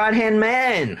a right-hand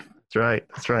man.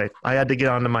 That's right. I had to get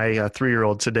onto my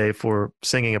 3-year-old today for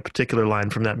singing a particular line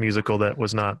from that musical that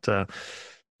was not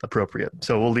appropriate.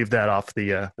 So we'll leave that off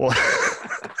the...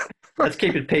 Let's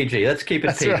keep it PG.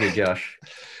 Right. Josh.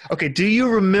 Okay, do you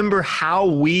remember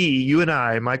how you and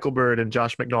I, Michael Bird and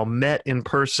Josh McNall, met in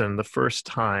person the first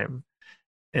time?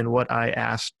 And what I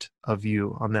asked of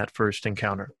you on that first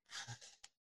encounter?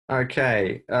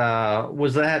 Okay.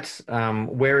 Was that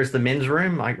where is the men's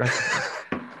room?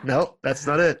 No, that's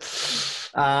not it.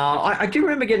 I do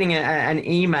remember getting an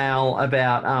email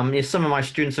about some of my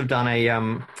students have done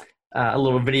a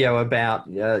little video about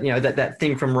that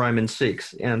thing from Romans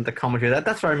 6 and the commentary.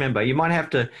 That's what I remember. You might have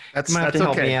to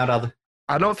help me out.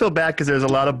 I don't feel bad because there's a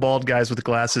lot of bald guys with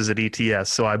glasses at ETS,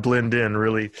 so I blend in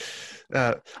really.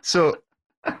 So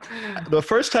The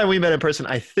first time we met in person,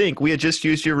 I think we had just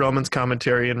used your Romans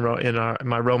commentary in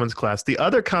my Romans class. The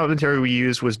other commentary we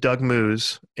used was Doug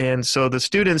Moo's, and so the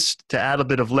students, to add a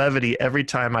bit of levity, every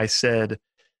time I said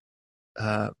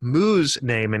moo's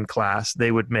name in class,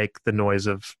 they would make the noise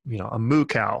of a moo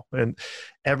cow, and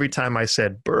every time I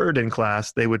said bird in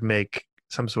class, they would make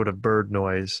some sort of bird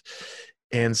noise.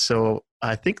 And so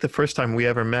I think the first time we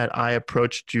ever met, I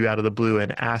approached you out of the blue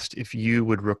and asked if you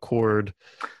would record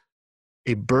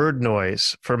a bird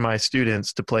noise for my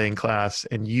students to play in class,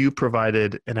 and you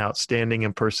provided an outstanding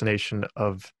impersonation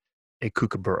of a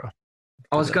kookaburra.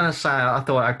 I was going to say, I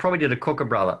thought I probably did a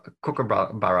kookaburra,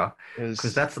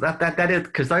 because that is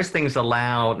because those things are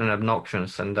loud and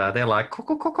obnoxious, and they're like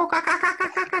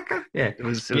yeah. It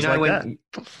was like when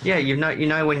that. Yeah, you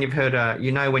know when you've heard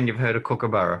a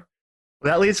kookaburra.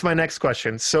 That leads to my next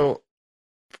question. So,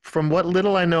 from what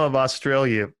little I know of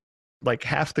Australia, like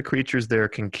half the creatures there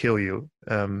can kill you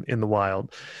in the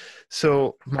wild.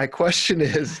 So my question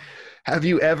is, have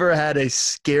you ever had a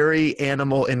scary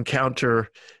animal encounter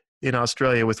in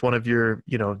Australia with one of your,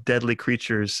 deadly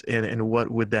creatures, and what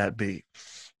would that be?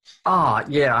 Oh,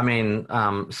 yeah, I mean,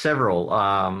 several.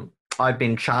 I've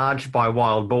been charged by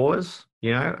wild boars.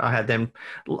 I had them.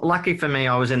 Lucky for me,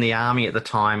 I was in the army at the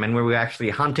time, and we were actually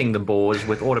hunting the boars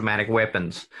with automatic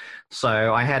weapons.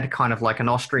 So I had kind of like an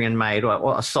Austrian-made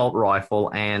assault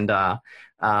rifle, and the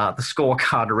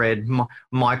scorecard read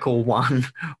Michael 1,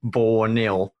 Boar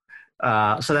 0.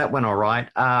 So that went all right.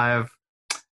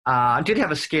 I did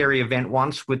have a scary event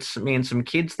once with me and some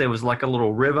kids. There was like a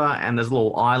little river, and there's a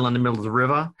little island in the middle of the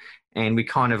river, and we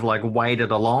kind of like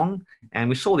waded along, and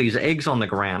we saw these eggs on the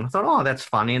ground. I thought, oh, that's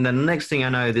funny. And then the next thing I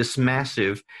know, this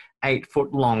massive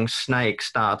 8-foot-long snake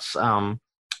starts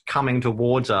coming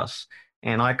towards us.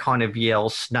 And I kind of yell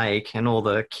snake, and all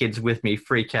the kids with me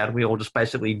freak out. We all just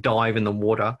basically dive in the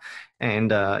water. And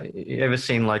you ever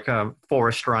seen like 4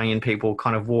 Australian people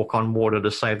kind of walk on water to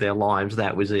save their lives?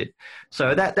 That was it.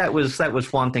 So that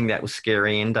was one thing that was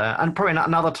scary. And probably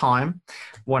another time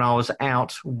when I was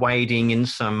out wading in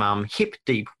some hip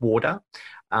deep water,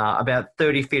 about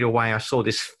 30 feet away, I saw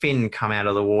this fin come out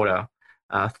of the water.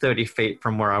 30 feet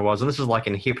from where I was. And this is like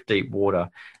in hip deep water.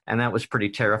 And that was pretty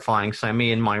terrifying. So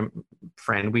me and my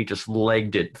friend, we just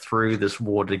legged it through this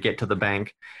water to get to the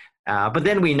bank. But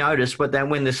then we noticed, then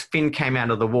when this fin came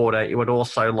out of the water, it would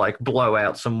also like blow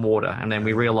out some water. And then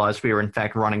we realized we were in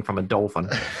fact running from a dolphin.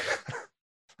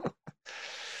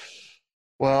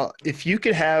 Well, if you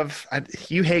could have,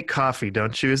 you hate coffee,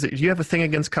 don't you? Do you have a thing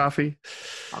against coffee?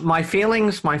 My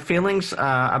feelings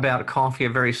about coffee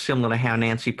are very similar to how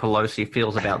Nancy Pelosi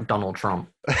feels about Donald Trump.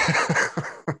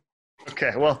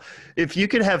 Okay, well, if you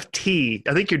could have tea,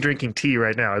 I think you're drinking tea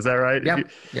right now. Is that right?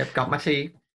 Yep, got my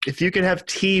tea. If you could have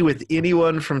tea with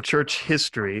anyone from church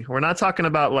history, we're not talking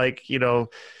about like,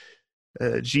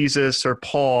 Jesus or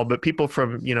Paul, but people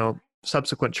from,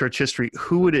 subsequent church history,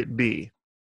 who would it be?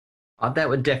 That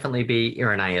would definitely be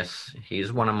Irenaeus.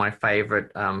 He's one of my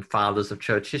favorite fathers of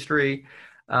church history.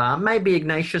 Maybe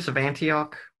Ignatius of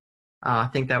Antioch. I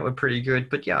think that would be pretty good.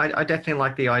 But yeah, I definitely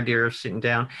like the idea of sitting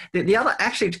down. The other,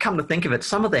 actually, to come to think of it,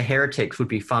 some of the heretics would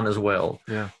be fun as well.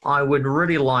 Yeah. I would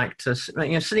really like to,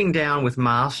 sitting down with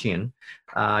Marcion,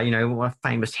 a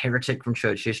famous heretic from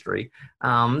church history.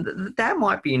 That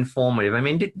might be informative. I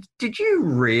mean, did you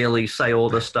really say all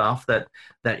the stuff that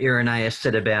Irenaeus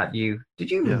said about you? Did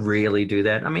you really do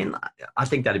that? I mean, I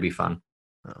think that'd be fun.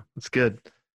 Oh, that's good.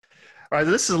 All right,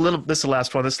 this is the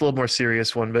last one. This is a little more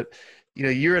serious one, but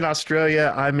you're in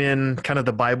Australia. I'm in kind of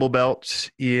the Bible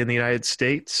Belt in the United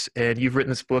States, and you've written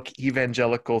this book,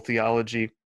 Evangelical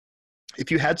Theology. If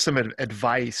you had some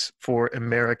advice for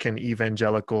American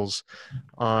evangelicals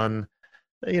on,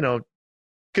 could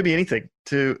be anything,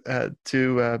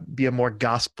 to be a more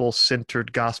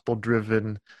gospel-centered,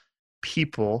 gospel-driven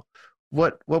people,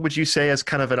 what would you say as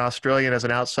kind of an Australian, as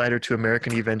an outsider to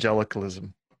American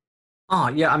evangelicalism? Oh,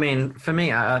 yeah. I mean, for me,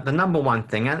 the number one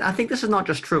thing, and I think this is not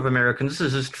just true of Americans,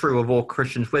 this is true of all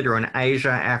Christians, whether you're in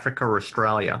Asia, Africa, or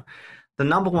Australia. The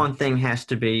number one thing has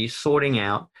to be sorting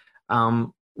out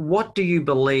what do you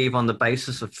believe on the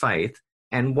basis of faith,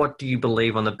 and what do you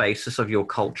believe on the basis of your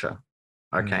culture?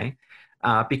 Okay.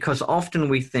 Because often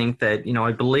we think that,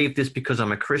 I believe this because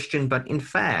I'm a Christian, but in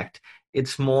fact,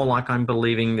 it's more like I'm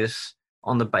believing this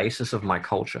on the basis of my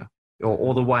culture.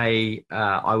 Or the way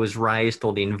I was raised,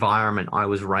 or the environment I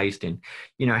was raised in.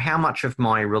 How much of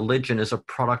my religion is a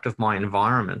product of my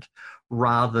environment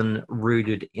rather than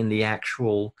rooted in the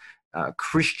actual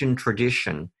Christian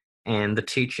tradition and the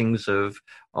teachings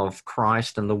of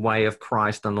Christ and the way of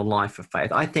Christ and the life of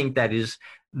faith. I think that is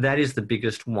That is the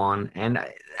biggest one. And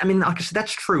I mean, like I said,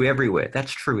 that's true everywhere.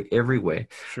 That's true everywhere.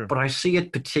 Sure. But I see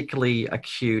it particularly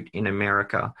acute in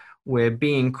America, where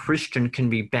being Christian can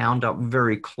be bound up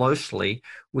very closely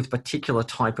with particular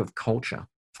type of culture.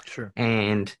 Sure.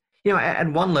 And,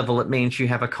 at one level, it means you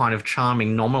have a kind of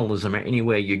charming nominalism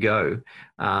anywhere you go.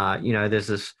 There's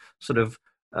this sort of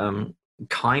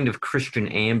kind of Christian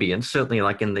ambience, certainly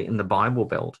like in the Bible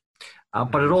Belt.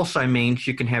 But it also means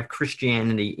you can have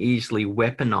Christianity easily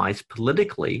weaponized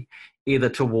politically, either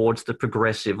towards the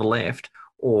progressive left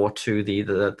or to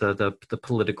the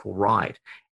political right.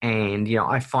 And,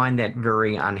 I find that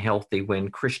very unhealthy when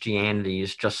Christianity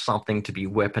is just something to be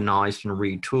weaponized and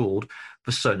retooled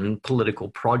for certain political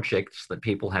projects that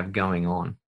people have going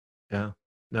on. Yeah.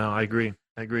 No, I agree.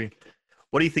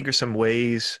 What do you think are some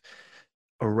ways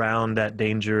around that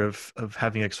danger of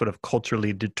having a sort of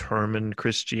culturally determined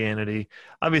Christianity?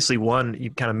 Obviously, one you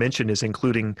kind of mentioned is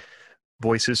including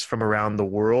voices from around the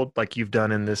world, like you've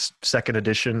done in this second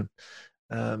edition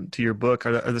to your book.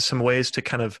 Are there some ways to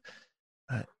kind of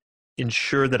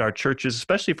ensure that our churches,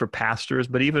 especially for pastors,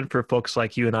 but even for folks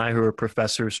like you and I who are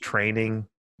professors training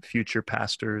future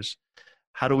pastors,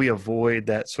 how do we avoid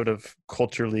that sort of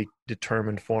culturally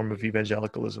determined form of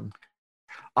evangelicalism?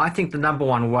 I think the number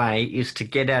one way is to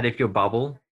get out of your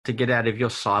bubble, to get out of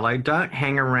your silo. Don't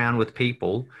hang around with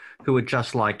people who are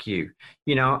just like you.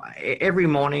 Every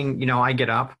morning, I get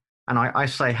up and I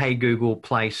say, hey, Google,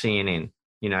 play CNN,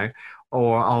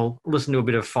 or I'll listen to a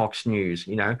bit of Fox News,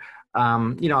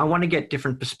 I want to get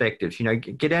different perspectives,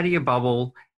 get out of your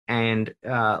bubble and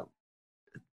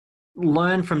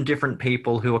learn from different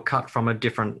people who are cut from a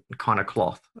different kind of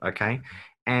cloth. Okay.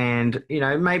 And,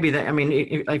 maybe that, I mean,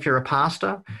 if you're a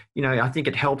pastor, I think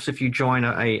it helps if you join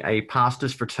a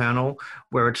pastor's fraternal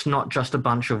where it's not just a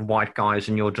bunch of white guys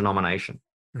in your denomination,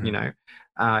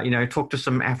 talk to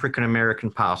some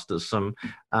African-American pastors, some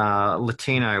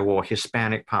Latino or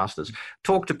Hispanic pastors,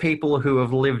 talk to people who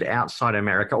have lived outside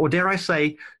America, or dare I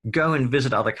say, go and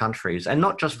visit other countries, and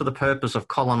not just for the purpose of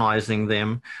colonizing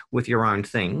them with your own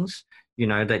things,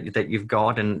 that you've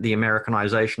got and the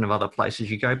Americanization of other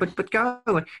places you go, but go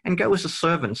and go as a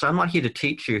servant. So I'm not here to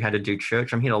teach you how to do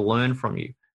church. I'm here to learn from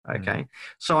you. Okay.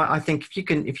 So I think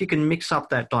if you can mix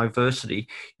up that diversity,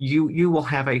 you will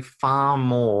have a far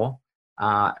more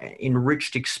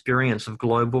enriched experience of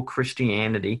global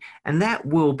Christianity, and that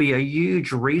will be a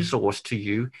huge resource to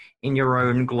you in your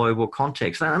own global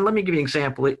context. And let me give you an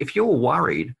example. If you're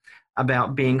worried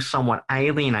about being somewhat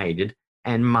alienated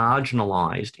and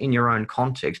marginalized in your own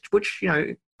context, which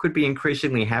could be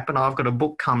increasingly happen. I've got a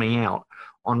book coming out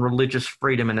on religious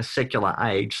freedom in a secular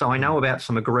age, so I know about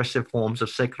some aggressive forms of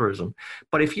secularism.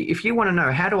 But if you want to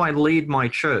know, how do I lead my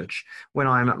church when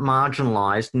I'm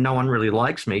marginalized, no one really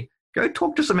likes me, go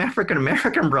talk to some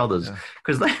African-American brothers,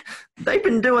 because they've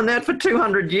been doing that for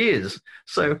 200 years.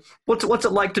 So what's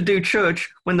it like to do church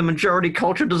when the majority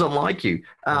culture doesn't like you?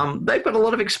 They've got a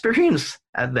lot of experience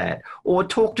at that. Or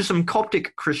talk to some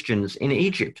Coptic Christians in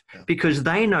Egypt, because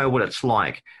they know what it's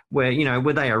like where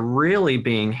they are really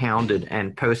being hounded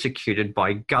and persecuted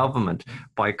by government,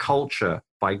 by culture,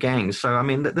 by gangs. So, I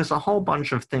mean, there's a whole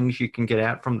bunch of things you can get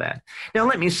out from that. Now,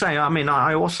 let me say, I mean,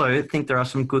 I also think there are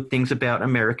some good things about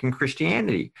American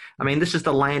Christianity. I mean, this is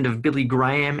the land of Billy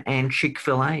Graham and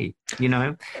Chick-fil-A.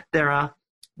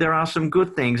 There are some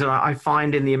good things, and I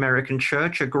find in the American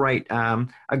church a great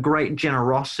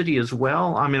generosity as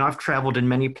well. I mean, I've traveled in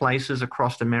many places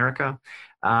across America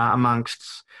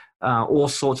amongst all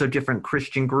sorts of different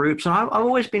Christian groups, and I've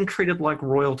always been treated like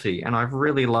royalty, and I've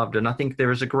really loved it. And I think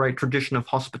there is a great tradition of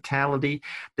hospitality.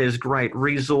 There's great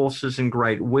resources and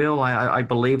great will. I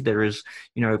believe there is,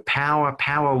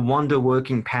 power,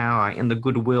 wonder-working power in the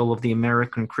goodwill of the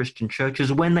American Christian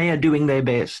churches when they are doing their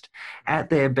best. At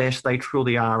their best, they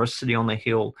truly are a city on the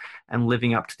hill and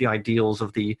living up to the ideals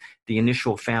of the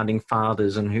initial founding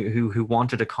fathers and who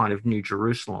wanted a kind of New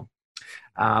Jerusalem.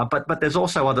 But there's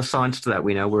also other sides to that,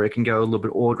 where it can go a little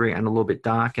bit ornery and a little bit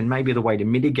dark. And maybe the way to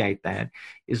mitigate that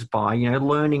is by,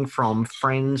 learning from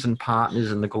friends and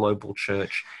partners in the global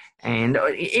church, and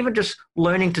even just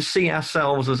learning to see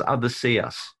ourselves as others see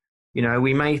us.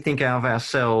 We may think of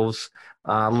ourselves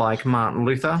like Martin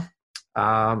Luther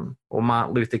or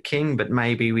Martin Luther King, but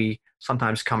maybe we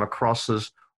sometimes come across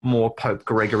as more Pope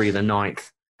Gregory the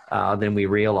Ninth than we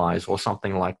realize, or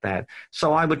something like that.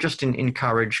 So I would just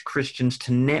encourage Christians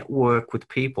to network with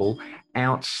people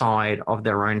outside of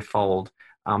their own fold,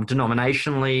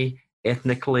 denominationally,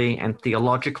 ethnically, and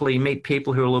theologically. Meet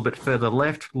people who are a little bit further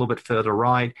left, a little bit further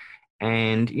right,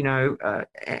 and and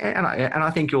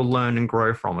I think you'll learn and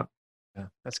grow from it. Yeah,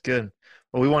 that's good.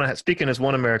 Well, we want to, speaking as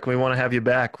One America, we want to have you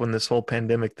back when this whole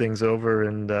pandemic thing's over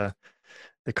and the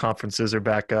conferences are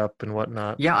back up and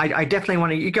whatnot. Yeah, I definitely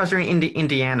want to. You guys are in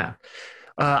Indiana.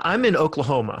 I'm in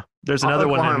Oklahoma. There's another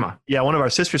Oklahoma. one. One of our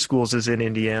sister schools is in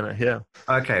Indiana. Yeah.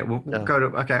 Okay, we'll go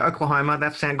to Oklahoma.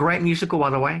 That sounds great musical, by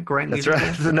the way. Great musical. That's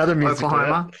right. It's another musical.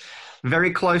 Oklahoma,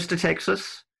 very close to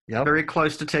Texas. Yep. Very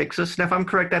close to Texas. Now, if I'm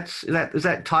correct, is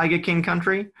that Tiger King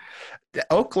country?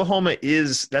 Oklahoma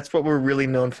that's what we're really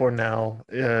known for now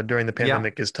during the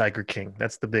pandemic is Tiger King.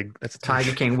 That's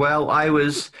Tiger King. Well, I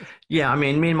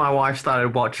mean, me and my wife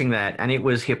started watching that, and it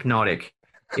was hypnotic.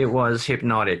 It was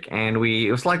hypnotic, and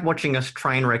it was like watching a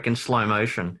train wreck in slow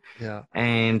motion. Yeah.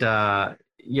 And I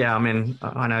mean,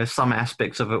 I know some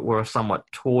aspects of it were somewhat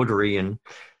tawdry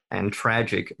and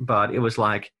tragic, but it was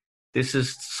like, this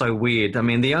is so weird. I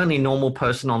mean, the only normal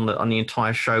person on the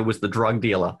entire show was the drug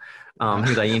dealer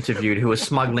who they interviewed, who was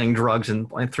smuggling drugs and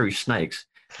through snakes.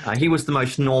 He was the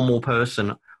most normal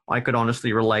person I could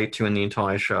honestly relate to in the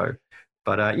entire show.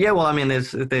 But well, I mean,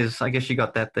 there's I guess you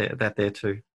got that there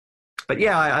too. But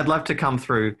yeah, I'd love to come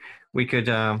through. We could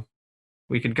go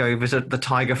visit the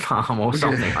tiger farm or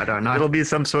something. I don't know. It'll be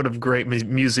some sort of great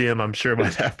museum, I'm sure,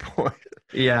 by that point.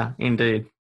 Yeah, indeed.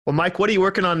 Well, Mike, what are you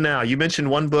working on now? You mentioned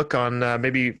one book on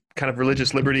maybe kind of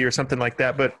religious liberty or something like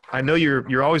that, but I know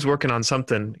you're always working on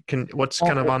something. What's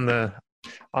kind of on the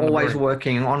always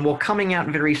working on? Well, coming out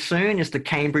very soon is the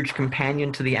Cambridge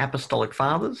Companion to the Apostolic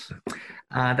Fathers.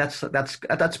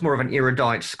 That's more of an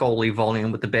erudite scholarly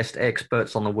volume with the best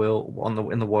experts in the world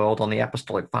on the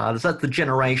Apostolic Fathers. That's the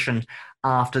generation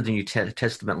after the New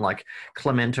Testament, like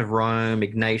Clement of Rome,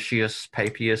 Ignatius,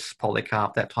 Papias,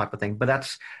 Polycarp, that type of thing. But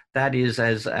that is,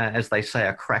 as they say,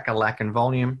 a crack-a-lackin'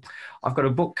 volume. I've got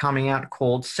a book coming out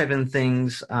called 7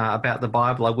 Things About the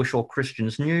Bible I Wish All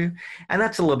Christians Knew. And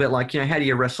that's a little bit like, how do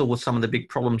you wrestle with some of the big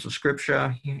problems of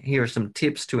Scripture? Here are some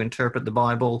tips to interpret the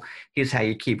Bible. Here's how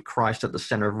you keep Christ at the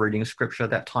center of reading Scripture,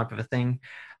 that type of a thing.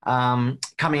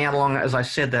 Coming out along, as I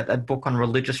said, that book on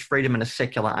religious freedom in a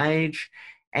secular age.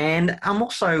 And I'm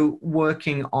also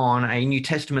working on a New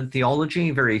Testament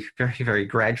theology very, very, very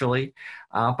gradually.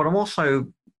 But I'm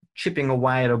also chipping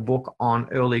away at a book on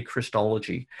early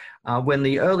Christology. When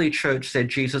the early church said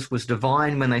Jesus was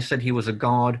divine, when they said he was a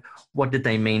God, what did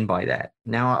they mean by that?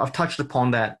 Now, I've touched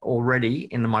upon that already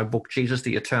in my book, Jesus,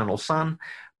 the Eternal Son.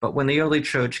 But when the early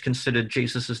church considered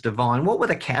Jesus as divine, what were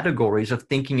the categories of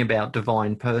thinking about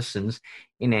divine persons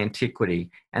in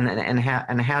antiquity? And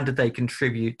how did they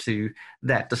contribute to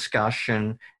that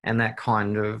discussion and that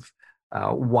kind of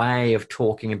way of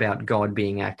talking about God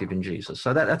being active in Jesus?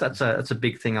 So that's a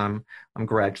big thing I'm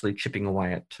gradually chipping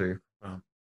away at too.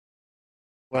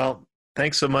 Well,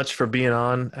 thanks so much for being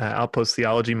on Outpost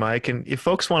Theology, Mike. And if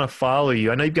folks want to follow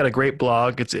you, I know you've got a great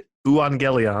blog. It's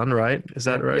Euangelion, right? Is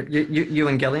that right?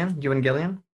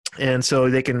 Euangelion. And so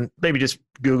they can maybe just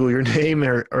Google your name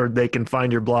or they can find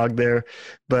your blog there.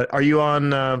 But are you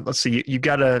on, let's see,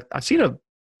 I've seen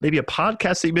maybe a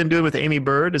podcast that you've been doing with Amy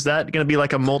Bird. Is that going to be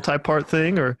like a multi-part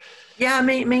thing or? Yeah,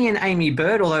 me and Amy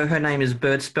Bird, although her name is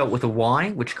Bird spelt with a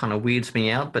Y, which kind of weirds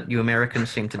me out, but you Americans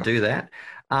seem to do that.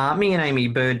 Me and Amy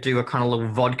Bird do a kind of little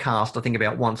vodcast, I think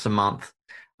about once a month.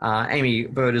 Amy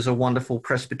Bird is a wonderful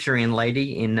Presbyterian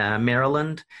lady in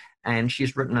Maryland, and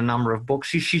she's written a number of books.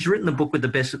 She's written the book with the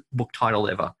best book title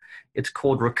ever. It's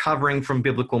called Recovering from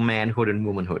Biblical Manhood and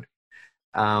Womanhood.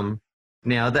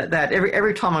 Now that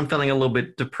every time I'm feeling a little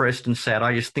bit depressed and sad,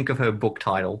 I just think of her book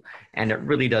title, and it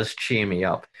really does cheer me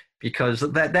up, because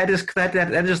that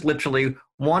is literally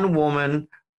one woman,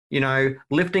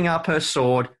 lifting up her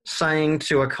sword, saying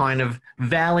to a kind of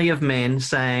valley of men,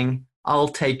 saying, "I'll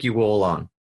take you all on.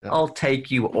 I'll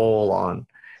take you all on."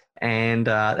 And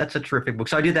that's a terrific book.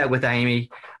 So I did that with Amy.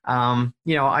 I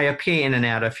appear in and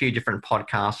out a few different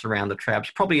podcasts around the traps.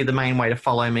 Probably the main way to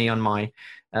follow me on my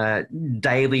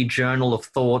daily journal of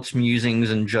thoughts,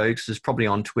 musings, and jokes is probably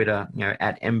on Twitter,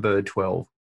 at mbird12.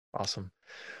 Awesome.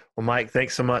 Well, Mike,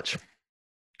 thanks so much.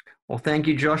 Well, thank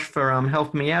you, Josh, for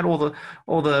helping me out.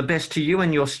 All the best to you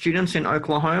and your students in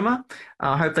Oklahoma.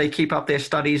 I hope they keep up their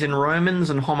studies in Romans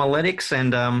and homiletics,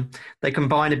 and they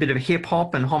combine a bit of hip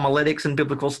hop and homiletics and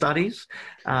biblical studies.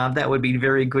 That would be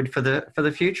very good for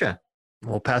the future.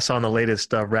 We'll pass on the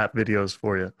latest rap videos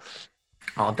for you.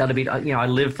 Oh, that'll be. I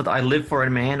live for it,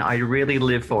 man. I really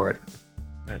live for it.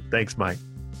 Thanks, Mike.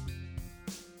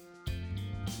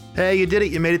 Hey, you did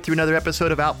it. You made it through another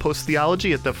episode of Outpost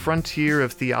Theology at the frontier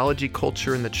of theology,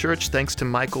 culture, and the church. Thanks to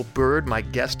Michael Bird, my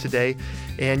guest today.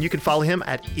 And you can follow him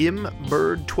at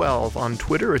imbird12 on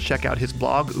Twitter or check out his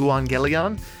blog,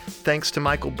 Euangelion. Thanks to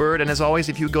Michael Bird. And as always,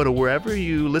 if you go to wherever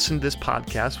you listen to this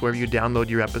podcast, wherever you download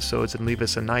your episodes, and leave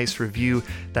us a nice review,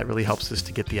 that really helps us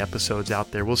to get the episodes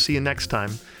out there. We'll see you next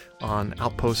time on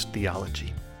Outpost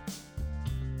Theology.